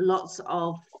 Lots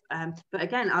of, but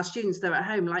again, our students, they're at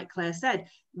home, like Claire said,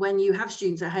 when you have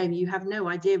students at home, you have no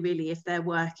idea really if their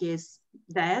work is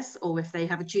theirs, or if they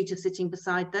have a tutor sitting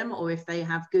beside them, or if they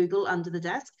have Google under the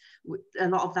desk. A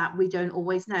lot of that we don't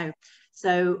always know.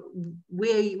 So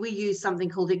we use something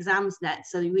called ExamsNet,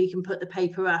 so we can put the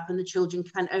paper up and the children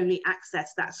can only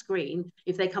access that screen.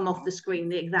 If they come off the screen,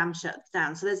 the exam shuts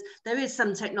down. So there is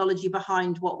some technology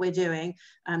behind what we're doing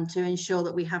to ensure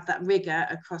that we have that rigor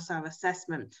across our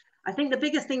assessment. I think the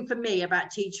biggest thing for me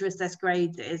about teacher assessed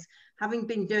grades is, having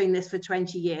been doing this for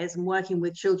 20 years and working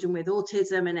with children with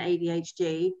autism and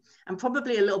ADHD, and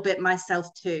probably a little bit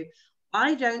myself too,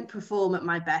 I don't perform at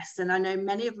my best. And I know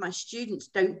many of my students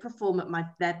don't perform at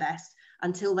their best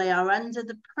until they are under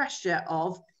the pressure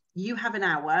of, you have an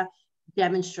hour,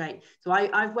 demonstrate. So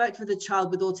I've worked with a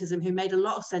child with autism who made a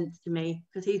lot of sense to me,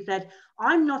 because he said,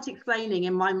 I'm not explaining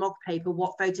in my mock paper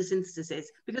what photosynthesis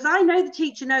is, because I know the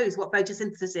teacher knows what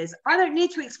photosynthesis is. I don't need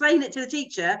to explain it to the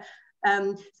teacher.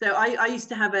 So I used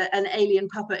to have an alien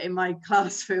puppet in my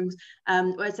classrooms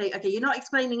where I'd say, okay, you're not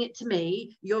explaining it to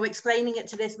me, you're explaining it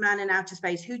to this man in outer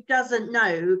space who doesn't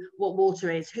know what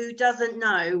water is, who doesn't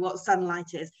know what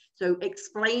sunlight is. So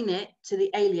explain it to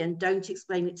the alien, don't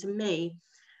explain it to me.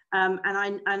 And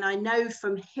I know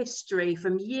from history,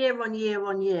 from year on year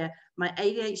on year, my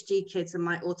ADHD kids and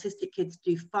my autistic kids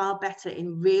do far better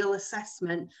in real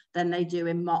assessment than they do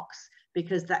in mocks,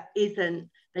 because that isn't,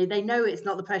 they know it's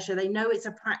not the pressure, they know it's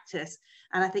a practice.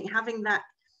 And I think having that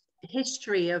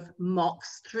history of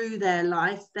mocks through their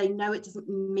life, they know it doesn't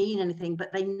mean anything,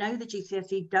 but they know the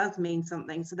GCSE does mean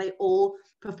something, so they all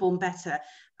perform better.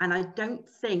 And I don't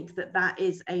think that that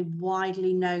is a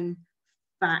widely known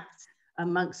fact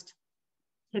amongst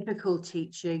typical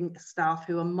teaching staff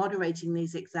who are moderating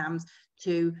these exams,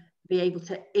 to be able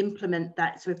to implement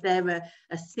that. So if they're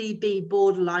a CB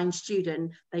borderline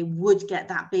student, they would get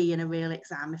that B in a real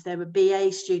exam. If they're a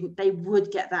BA student, they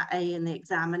would get that A in the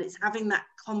exam. And it's having that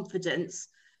confidence.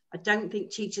 I don't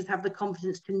think teachers have the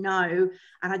confidence to know,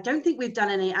 and I don't think we've done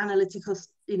any analytical,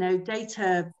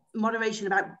 data moderation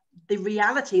about the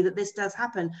reality that this does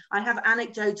happen. I have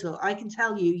anecdotal, I can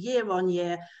tell you year on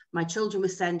year, my children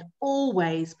with SEND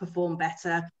always perform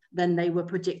better than they were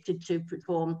predicted to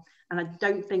perform. And I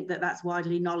don't think that that's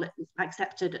widely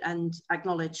accepted and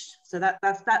acknowledged. So that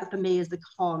for me is the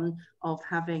con of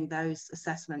having those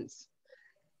assessments.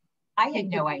 I had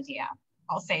no idea.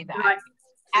 I'll say that. Right.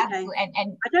 Absolutely. Okay.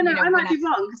 And I don't know, I might be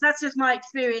wrong, because that's just my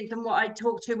experience and what I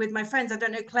talk to with my friends. I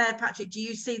don't know, Claire, Patrick, do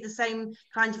you see the same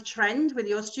kind of trend with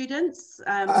your students?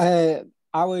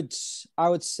 I would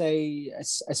say,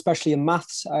 especially in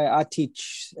maths, I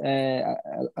teach a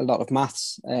lot of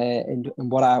maths, and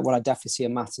what I definitely see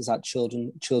in maths is that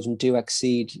children do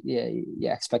exceed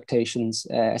expectations,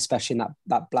 especially in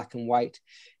that black and white.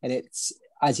 And it's,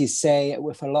 as you say,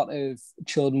 with a lot of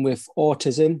children with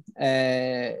autism,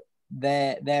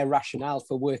 their rationale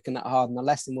for working that hard on the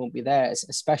lesson won't be there,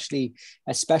 especially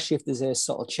if there's a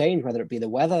subtle change, whether it be the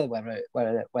weather,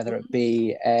 whether it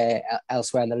be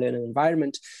elsewhere in the learning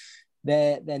environment.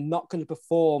 They're not going to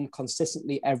perform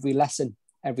consistently every lesson.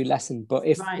 But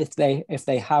if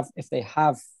they have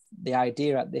the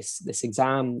idea at this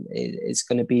exam, it's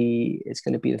going to be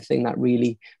the thing that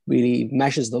really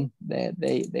measures them.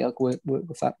 They'll work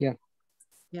with that. Yeah.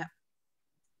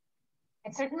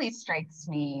 It certainly strikes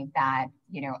me that,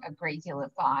 a great deal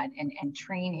of thought and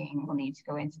training will need to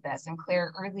go into this. And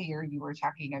Claire, earlier you were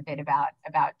talking a bit about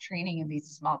training in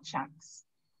these small chunks.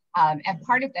 And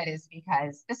part of that is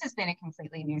because this has been a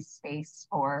completely new space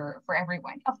for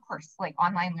everyone. Of course, like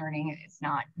online learning is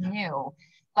not new,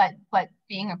 but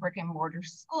being a brick and mortar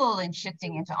school and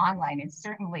shifting into online is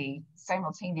certainly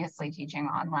simultaneously teaching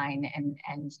online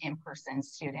and in-person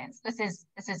students. This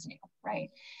is new, right?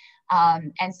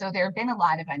 And so there have been a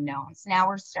lot of unknowns. Now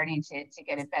we're starting to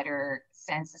get a better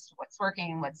sense as to what's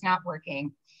working, what's not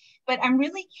working. But I'm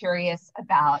really curious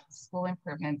about school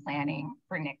improvement planning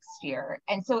for next year.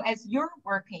 And so as you're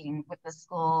working with the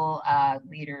school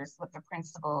leaders, with the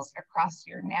principals across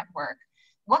your network,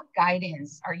 what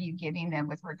guidance are you giving them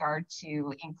with regard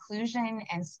to inclusion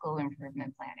and school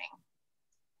improvement planning?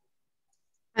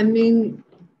 I mean,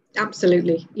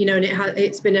 absolutely. And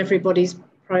it's been everybody's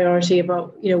priority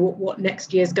about what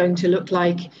next year is going to look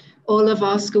like. All of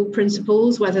our school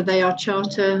principals, whether they are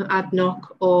charter, ad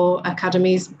hoc or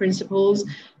academies principals,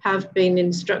 have been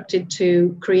instructed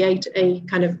to create a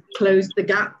kind of close the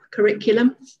gap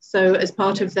curriculum. So as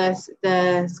part of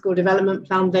their school development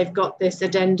plan, they've got this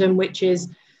addendum which is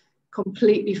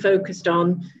completely focused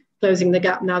on closing the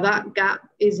gap. Now that gap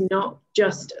is not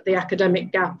just the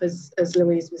academic gap, as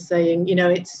Louise was saying.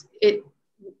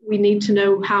 We need to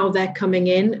know how they're coming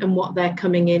in and what they're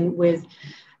coming in with.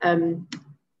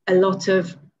 A lot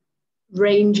of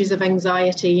ranges of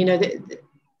anxiety.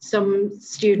 Some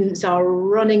students are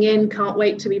running in, can't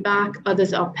wait to be back.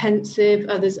 Others are pensive.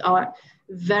 Others are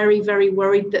very, very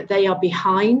worried that they are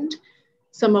behind.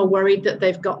 Some are worried that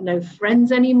they've got no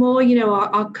friends anymore.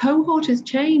 Our cohort has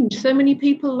changed. So many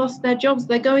people lost their jobs.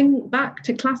 They're going back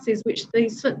to classes which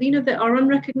that are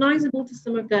unrecognizable to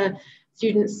some of their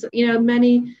students.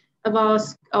 Many of our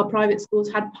private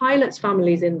schools had pilots'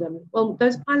 families in them. Well,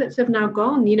 those pilots have now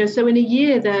gone. So in a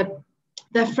year,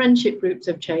 their friendship groups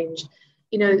have changed.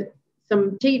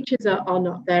 Some teachers are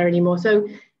not there anymore. So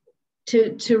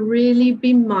to really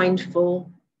be mindful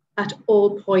at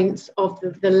all points of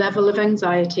the level of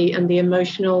anxiety and the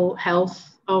emotional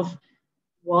health of,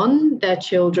 one, their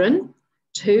children,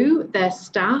 two, their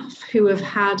staff who have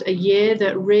had a year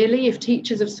that really, if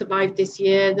teachers have survived this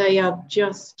year, they are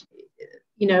just,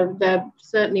 they're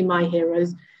certainly my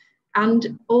heroes.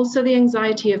 And also the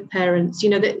anxiety of parents,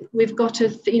 that we've got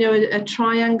a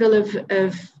triangle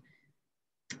of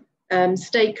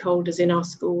stakeholders in our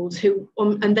schools who,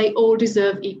 and they all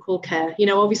deserve equal care.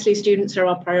 Obviously students are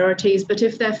our priorities, but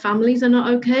if their families are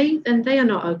not okay, then they are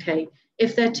not okay.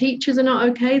 If their teachers are not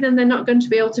okay, then they're not going to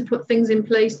be able to put things in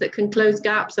place that can close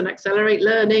gaps and accelerate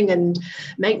learning and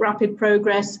make rapid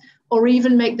progress, or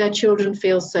even make their children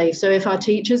feel safe. So if our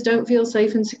teachers don't feel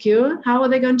safe and secure, how are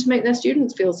they going to make their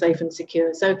students feel safe and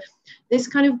secure? So this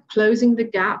kind of closing the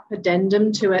gap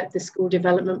addendum to the school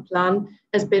development plan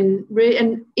has been really,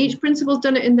 and each principal's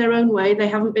done it in their own way. They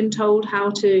haven't been told how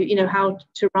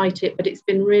to write it, but it's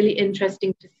been really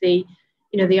interesting to see,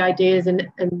 the ideas and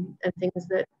things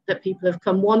that people have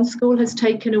come. One school has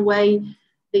taken away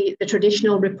the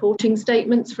traditional reporting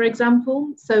statements, for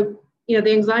example. So the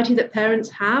anxiety that parents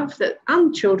have,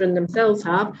 and children themselves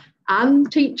have, and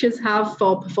teachers have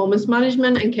for performance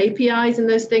management and KPIs and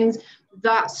those things,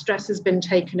 that stress has been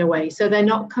taken away. So they're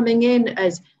not coming in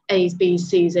as A's, B's,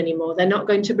 C's anymore. They're not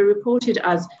going to be reported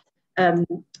as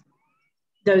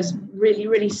those really,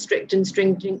 really strict and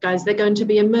stringent guys. They're going to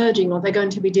be emerging, or they're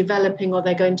going to be developing, or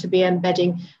they're going to be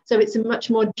embedding. So it's a much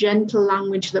more gentle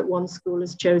language that one school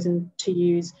has chosen to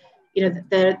use.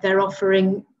 They're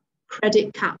offering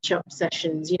credit catch-up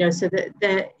sessions, you know, so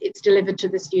that it's delivered to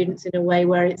the students in a way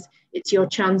where it's your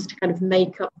chance to kind of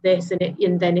make up this,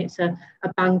 and then it's a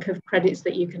bank of credits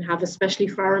that you can have, especially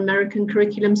for our American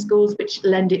curriculum schools, which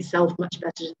lend itself much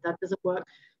better. That doesn't work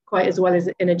quite as well as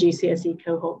in a GCSE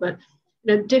cohort, but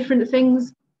you know, different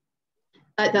things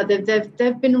like that.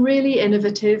 They've been really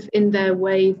innovative in their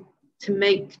way to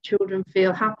make children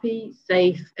feel happy,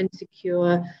 safe, and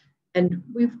secure. And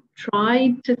we've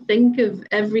tried to think of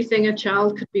everything a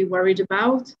child could be worried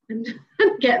about and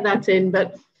get that in,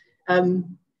 but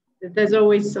there's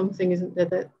always something, isn't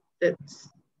there,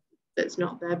 that's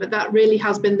not there. But that really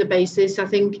has been the basis. I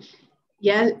think,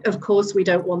 yeah, of course, we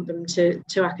don't want them to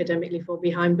academically fall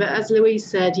behind. But as Louise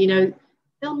said, you know,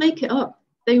 they'll make it up.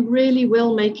 They really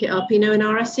will make it up. You know, in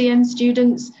our SEN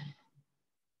students,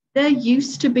 they're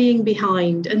used to being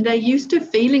behind, and they're used to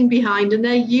feeling behind, and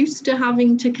they're used to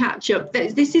having to catch up.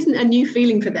 This isn't a new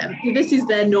feeling for them. This is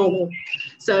their normal.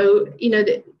 So, you know,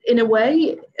 in a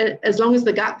way, as long as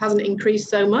the gap hasn't increased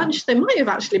so much, they might have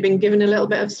actually been given a little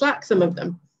bit of slack, some of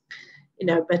them, you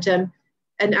know, but,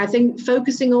 and I think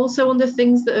focusing also on the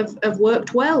things that have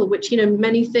worked well, which, you know,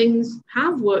 many things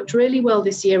have worked really well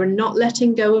this year, and not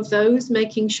letting go of those,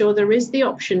 making sure there is the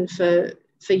option for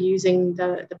using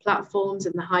the platforms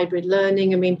and the hybrid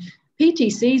learning. I mean,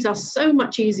 PTCs are so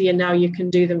much easier now. You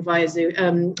can do them via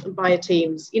Zoom, via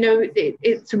Teams. You know,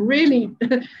 it's really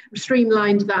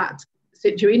streamlined that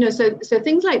situation. You know, so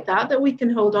things like that we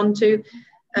can hold on to.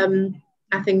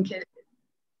 I think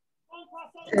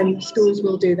schools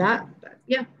will do that. But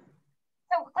yeah.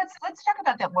 So let's talk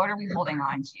about that. What are we holding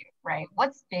on to, right?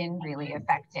 What's been really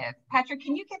effective? Patrick,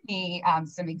 can you give me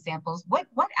some examples?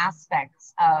 What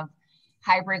aspects of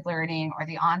hybrid learning or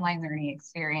the online learning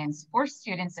experience for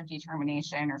students of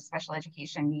determination or special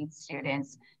education needs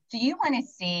students do you want to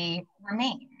see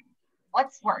remain?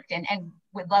 What's worked? And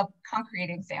would love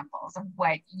concrete examples of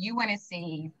what you want to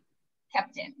see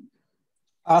kept in.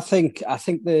 I think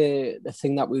the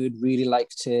thing that we would really like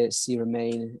to see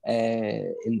remain,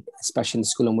 especially in the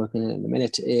school I'm working in at the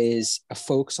minute, is a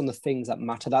focus on the things that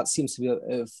matter. That seems to be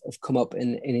have come up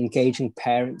in engaging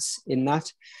parents in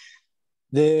that.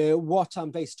 What I'm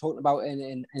basically talking about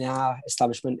in our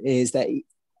establishment is that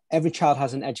every child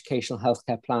has an educational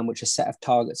healthcare plan, which a set of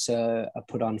targets are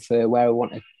put on for where we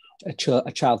want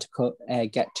a child to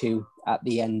get to at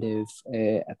the end of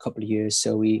a couple of years.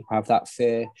 So we have that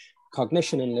for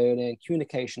cognition and learning,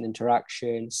 communication,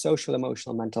 interaction, social,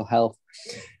 emotional, mental health,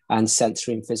 and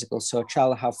sensory and physical. So a child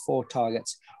will have 4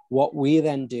 targets. What we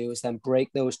then do is then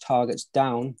break those targets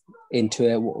down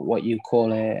into what you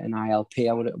call an ILP.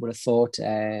 I would have thought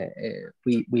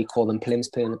we call them PLIMs,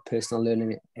 personal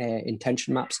learning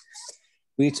intention maps.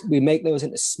 We make those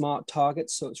into SMART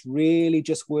targets. So it's really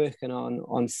just working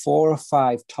on 4 or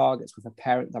 5 targets with a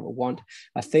parent that we want.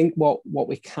 I think what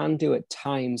we can do at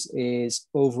times is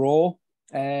overall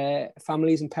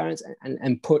families and parents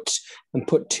and put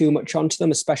too much onto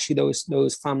them, especially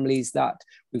those families that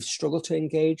we've struggled to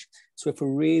engage. So if we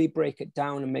really break it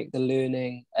down and make the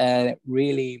learning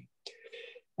really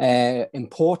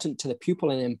important to the pupil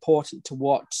and important to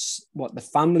what the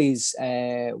families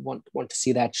want to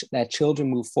see their children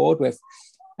move forward with,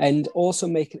 and also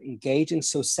make it engaging.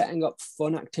 So setting up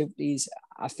fun activities.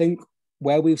 I think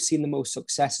where we've seen the most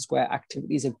success is where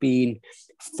activities have been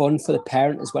fun for the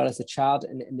parent as well as the child,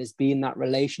 and there's been that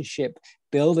relationship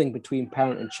building between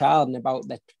parent and child, and about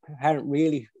the parent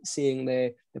really seeing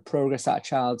the progress that a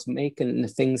child's making and the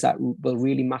things that will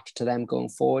really matter to them going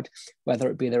forward, whether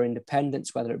it be their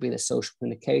independence, whether it be their social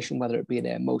communication, whether it be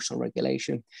their emotional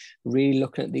regulation. Really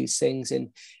looking at these things and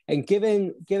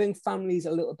giving families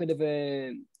a little bit of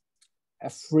a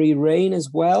free rein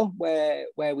as well, where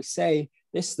we say,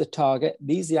 this is the target,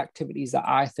 these are the activities that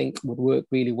I think would work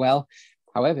really well.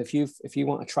 However, if you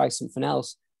want to try something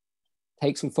else,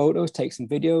 take some photos, take some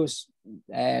videos,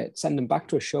 send them back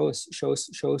to us, show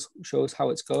us how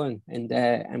it's going,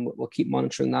 and we'll keep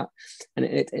monitoring that,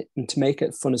 and to make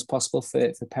it fun as possible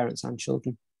for parents and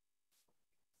children.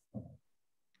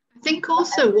 I think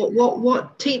also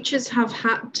what teachers have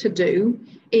had to do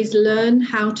is learn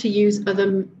how to use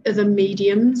other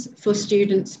mediums for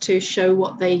students to show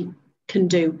what they can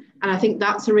do. And I think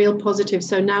that's a real positive.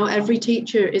 So now every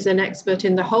teacher is an expert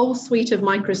in the whole suite of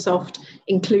Microsoft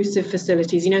inclusive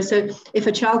facilities. You know, so if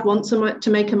a child wants to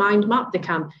make a mind map, they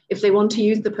can. If they want to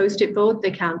use the Post-it board,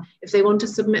 they can. If they want to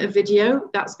submit a video,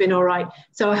 that's been all right.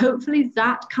 So hopefully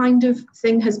that kind of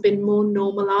thing has been more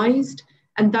normalized,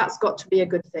 and that's got to be a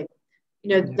good thing.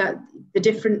 You know, that the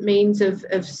different means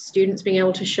of students being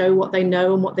able to show what they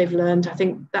know and what they've learned, I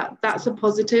think that's a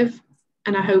positive,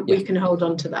 and I hope we can hold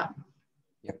on to that.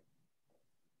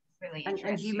 really and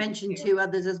interesting. you mentioned two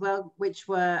others as well, which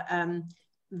were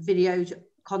video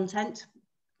content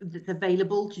that's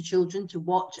available to children to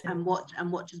watch and watch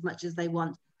as much as they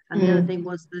want. And the other thing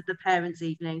was the parents'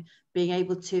 evening, being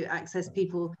able to access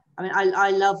people. I mean,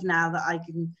 I love now that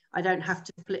I don't have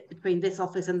to flip between this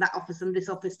office and that office and this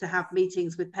office to have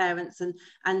meetings with parents.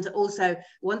 And also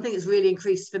one thing that's really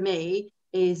increased for me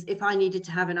is if I needed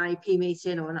to have an IEP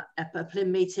meeting or a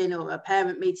PLIM meeting or a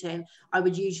parent meeting, I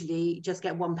would usually just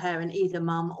get one parent, either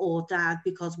mum or dad,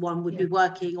 because one would be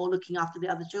working or looking after the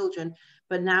other children.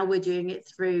 But now we're doing it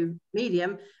through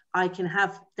Medium. I can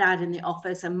have dad in the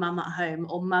office and mum at home,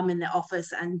 or mum in the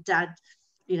office and dad,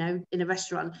 you know, in a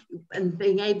restaurant, and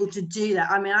being able to do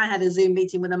that. I mean, I had a Zoom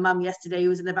meeting with a mum yesterday who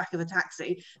was in the back of a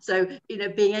taxi. So, you know,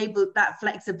 being able, that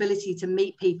flexibility to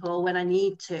meet people when I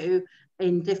need to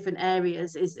in different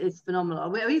areas is phenomenal.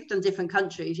 We've done different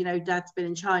countries, you know, dad's been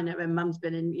in China and mum's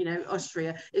been in, you know,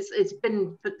 Austria. It's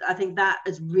been, but I think that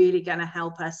is really going to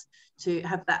help us to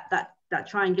have that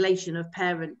triangulation of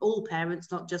all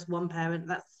parents, not just one parent.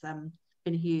 That's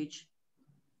been huge.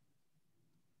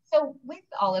 So with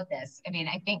all of this, I mean,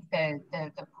 I think the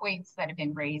points that have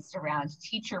been raised around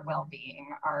teacher well-being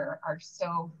are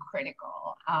so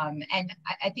critical. And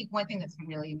I think one thing that's been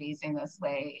really amazing this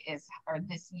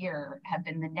year have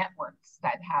been the networks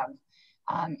that have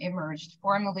emerged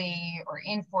formally or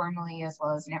informally, as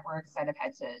well as networks that have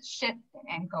had to shift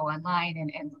and go online.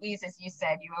 And Louise, as you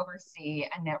said, you oversee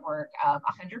a network of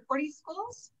 140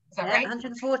 schools. Is that right?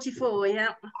 144,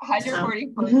 yeah.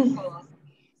 144 schools.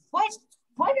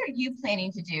 What are you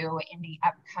planning to do in the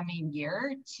upcoming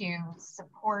year to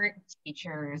support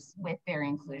teachers with their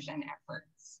inclusion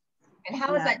efforts? And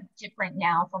how is that different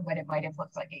now from what it might have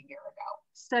looked like a year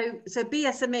ago? So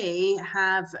BSME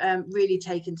have really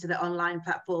taken to the online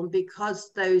platform,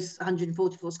 because those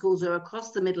 144 schools are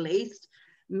across the Middle East.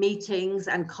 Meetings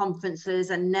and conferences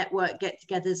and network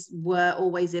get-togethers were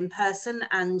always in person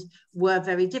and were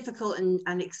very difficult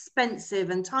and expensive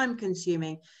and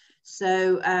time-consuming.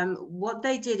 So what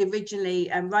they did originally,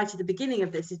 right at the beginning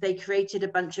of this, is they created a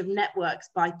bunch of networks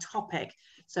by topic.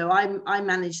 So I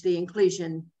manage the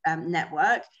inclusion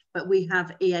network, but we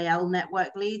have EAL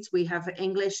network leads, we have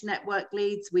English network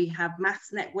leads, we have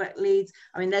maths network leads.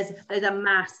 I mean, there's a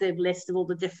massive list of all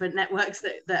the different networks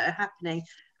that are happening.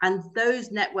 And those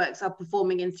networks are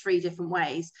performing in 3 different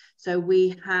ways. So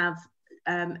we have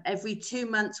every 2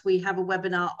 months, we have a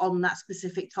webinar on that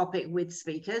specific topic with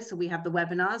speakers. So we have the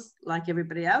webinars like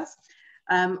everybody else.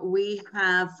 We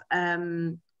have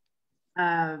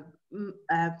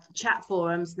chat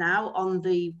forums now on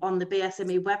the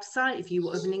BSME website. If you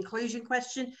have an inclusion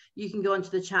question, you can go onto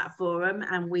the chat forum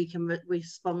and we can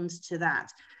respond to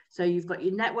that. So you've got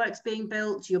your networks being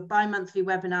built, your bi-monthly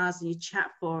webinars and your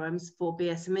chat forums for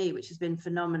BSME, which has been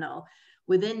phenomenal.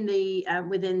 Within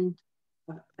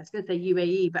I was going to say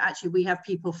UAE, but actually we have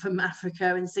people from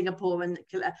Africa and Singapore, and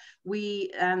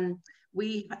we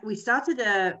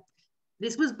started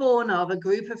this was born of a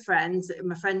group of friends,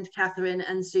 my friend Catherine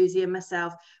and Susie and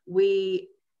myself. I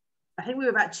think we were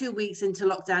about 2 weeks into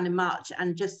lockdown in March,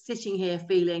 and just sitting here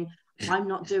feeling, I'm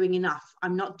not doing enough.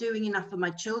 I'm not doing enough for my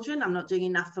children. I'm not doing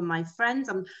enough for my friends.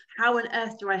 How on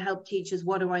earth do I help teachers?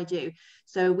 What do I do?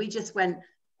 So we just went,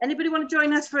 anybody want to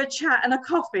join us for a chat and a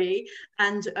coffee?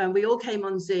 And we all came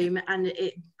on Zoom, and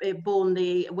it born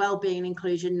the Wellbeing and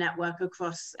Inclusion Network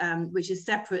across, which is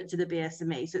separate to the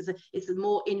BSME. So it's a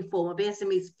more informal.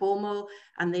 BSME is formal,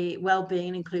 and the Wellbeing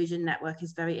and Inclusion Network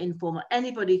is very informal.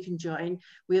 Anybody can join.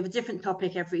 We have a different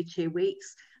topic every 2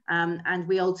 weeks, and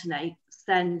we alternate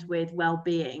SEND with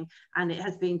well-being, and it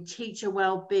has been teacher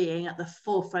well-being at the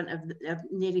forefront of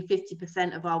nearly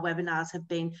 50% of our webinars have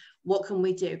been, what can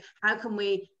we do? How can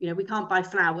we, we can't buy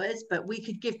flowers, but we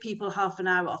could give people half an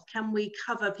hour off. Can we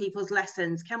cover people's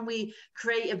lessons? Can we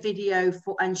create a video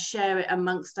and share it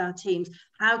amongst our teams?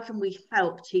 How can we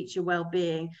help teacher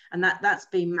well-being? And that's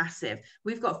been massive.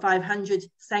 We've got 500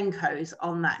 Senkos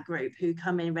on that group who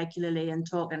come in regularly and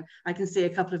talk, and I can see a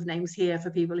couple of names here for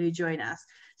people who join us.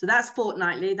 So that's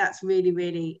fortnightly. That's really,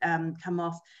 really come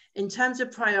off. In terms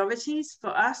of priorities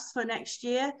for us for next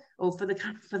year, or for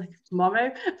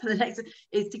tomorrow, for the next,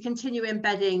 is to continue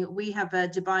embedding. We have a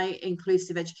Dubai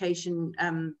inclusive education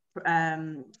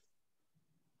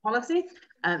policy.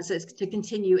 So it's to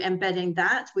continue embedding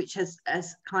that, which has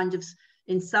kind of,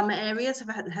 in some areas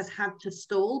has had to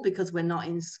stall because we're not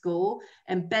in school,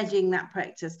 embedding that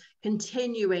practice,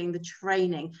 continuing the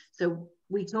training. So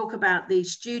we talk about the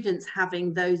students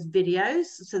having those videos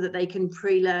so that they can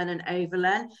pre-learn and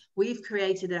overlearn. We've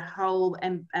created a whole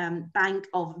bank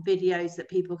of videos that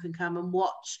people can come and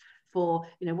watch for,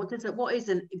 what is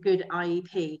a good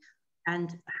IEP?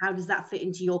 and how does that fit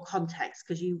into your context?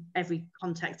 Because every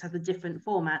context has a different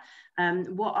format.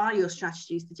 What are your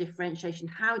strategies for differentiation?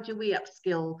 How do we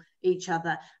upskill each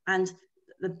other? And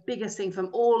the biggest thing from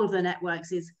all of the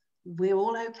networks is we're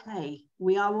all okay.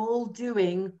 We are all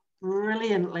doing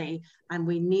brilliantly, and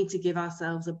we need to give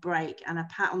ourselves a break and a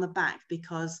pat on the back,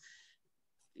 because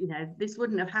this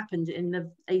wouldn't have happened in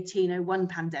the 1801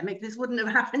 pandemic. This wouldn't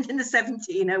have happened in the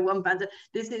 1701 pandemic.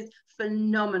 This is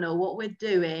phenomenal what we're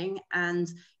doing, and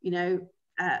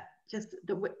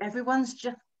everyone's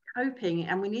just coping,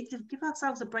 and we need to give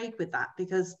ourselves a break with that,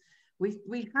 because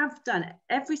we have done it.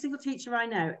 Every single teacher I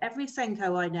know, every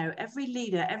Senko I know, every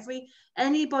leader,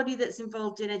 anybody that's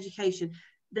involved in education,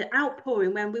 the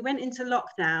outpouring when we went into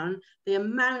lockdown, the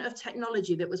amount of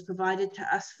technology that was provided to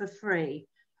us for free.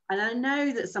 And I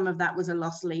know that some of that was a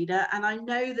lost leader, and I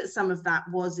know that some of that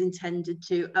was intended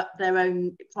to up their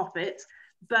own profits,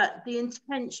 but the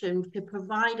intention to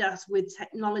provide us with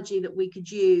technology that we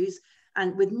could use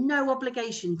and with no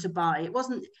obligation to buy. It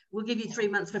wasn't, we'll give you 3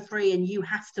 months for free and you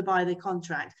have to buy the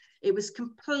contract. It was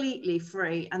completely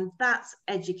free, and that's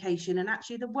education. And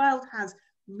actually the world has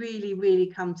really, really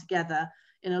come together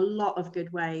in a lot of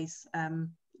good ways,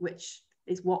 which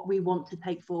is what we want to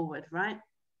take forward, right?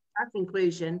 That's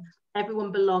inclusion.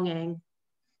 Everyone belonging.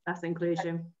 That's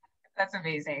inclusion. That's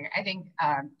amazing. I think,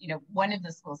 one of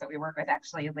the schools that we work with,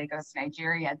 actually, Lagos,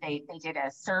 Nigeria, they did a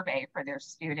survey for their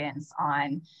students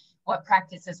on what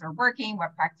practices were working,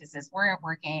 what practices weren't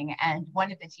working. And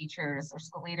one of the teachers or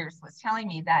school leaders was telling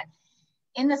me that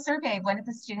in the survey, one of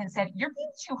the students said, "You're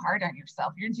being too hard on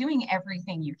yourself. You're doing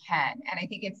everything you can." And I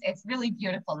think it's really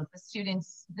beautiful that the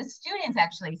students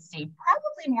actually state,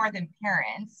 probably more than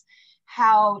parents,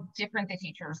 how different the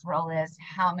teacher's role is,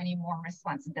 how many more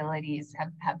responsibilities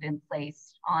have been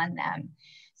placed on them.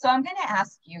 So I'm going to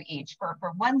ask you each for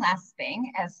one last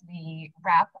thing as we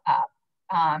wrap up.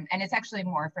 And it's actually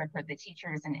more for the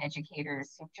teachers and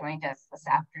educators who've joined us this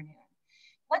afternoon.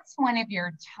 What's one of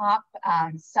your top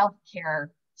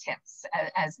self-care tips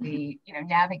as we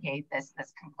navigate this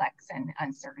complex and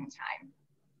uncertain time?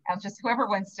 Whoever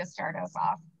wants to start us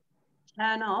off.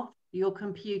 Turn off your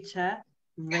computer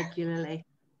regularly,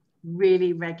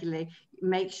 really regularly.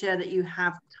 Make sure that you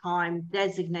have time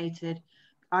designated.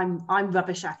 I'm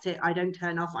rubbish at it. I don't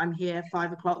turn off. I'm here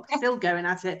 5 o'clock, still going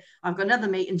at it. I've got another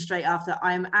meeting straight after.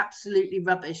 I am absolutely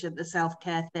rubbish at the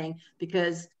self-care thing,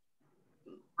 because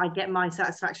I get my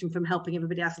satisfaction from helping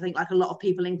everybody else. I think, like a lot of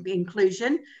people in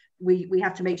inclusion, we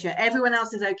have to make sure everyone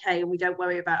else is okay and we don't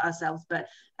worry about ourselves. But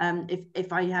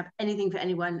if I have anything for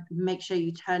anyone, make sure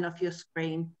you turn off your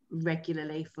screen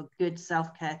regularly for good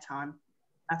self-care time.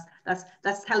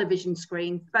 That's television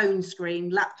screen, phone screen,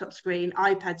 laptop screen,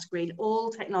 iPad screen.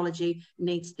 All technology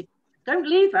needs to. Don't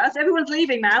leave us. Everyone's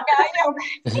leaving now. Yeah, I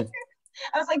know.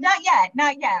 I was like, not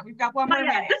yet. We've got one more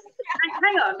minute.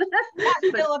 Hang on. That's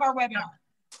the middle of our webinar.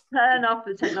 Turn off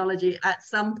the technology at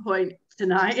some point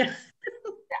tonight. Yeah.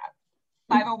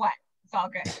 501. It's all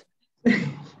good.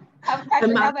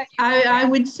 Patrick, how about you? I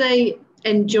would say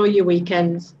enjoy your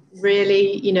weekends.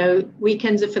 Really,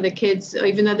 weekends are for the kids.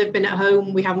 Even though they've been at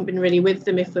home, we haven't been really with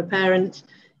them if we're parents.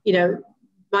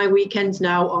 My weekends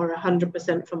now are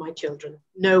 100% for my children.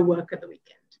 No work at the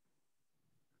weekend.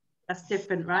 That's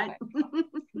different, right?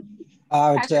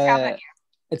 I would,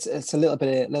 it's a little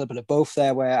bit of both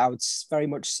there, where I would very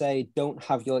much say don't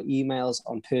have your emails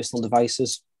on personal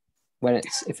devices.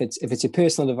 If it's your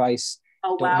personal device,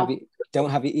 don't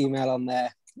have your email on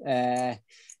there.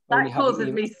 That causes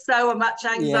me so much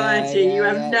anxiety. You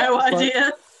have no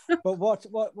idea. But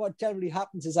what generally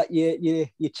happens is that you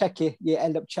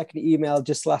end up checking the email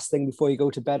just last thing before you go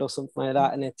to bed or something like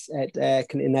that, and it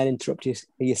can then interrupt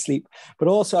your sleep. But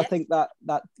also, yes. I think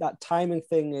that timing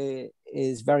thing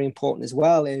is very important as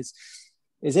well. Is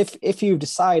if you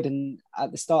decide and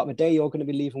at the start of the day you're going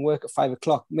to be leaving work at 5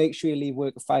 o'clock, make sure you leave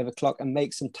work at 5 o'clock and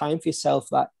make some time for yourself.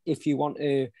 That if you want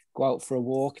to go out for a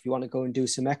walk, if you want to go and do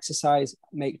some exercise,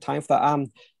 make time for that.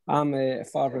 I'm a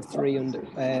father of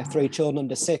three children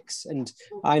under 6, and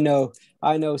I know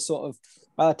sort of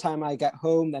by the time I get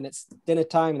home, then it's dinner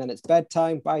time and then it's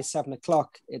bedtime. By 7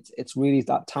 o'clock, it's really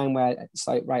that time where it's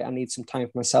like, right, I need some time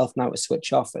for myself now to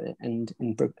switch off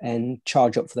and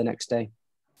charge up for the next day.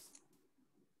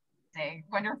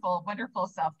 Wonderful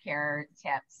self-care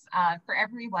tips. For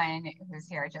everyone who's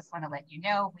here, I just want to let you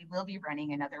know we will be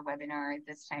running another webinar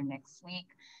this time next week.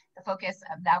 The focus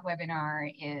of that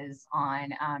webinar is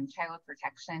on child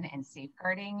protection and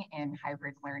safeguarding in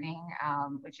hybrid learning,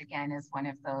 which again is one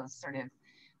of those sort of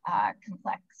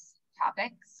complex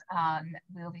topics.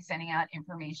 We'll be sending out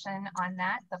information on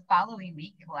that. The following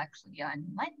week, it will actually be on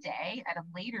Monday at a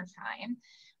later time.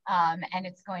 And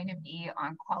it's going to be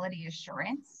on quality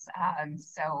assurance.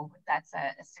 So that's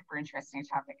a super interesting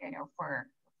topic, I know, for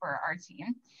our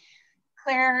team.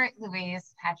 Claire,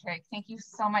 Louise, Patrick, thank you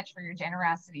so much for your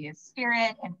generosity of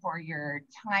spirit and for your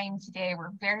time today. We're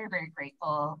very, very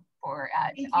grateful for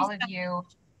to all of you.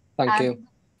 Thank you.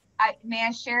 May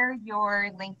I share your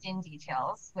LinkedIn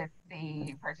details with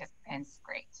the participants?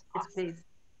 Great. Yes, please.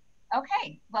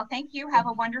 Okay, well, thank you. Have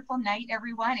a wonderful night,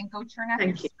 everyone, and go turn up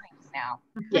your screens now.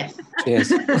 Yes.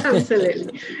 Cheers.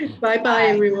 Absolutely. Bye-bye,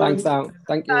 everyone. Thanks, Al.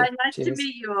 Thank you. Bye. Nice Cheers. to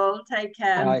meet you all. Take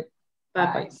care. Bye.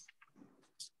 Bye-bye.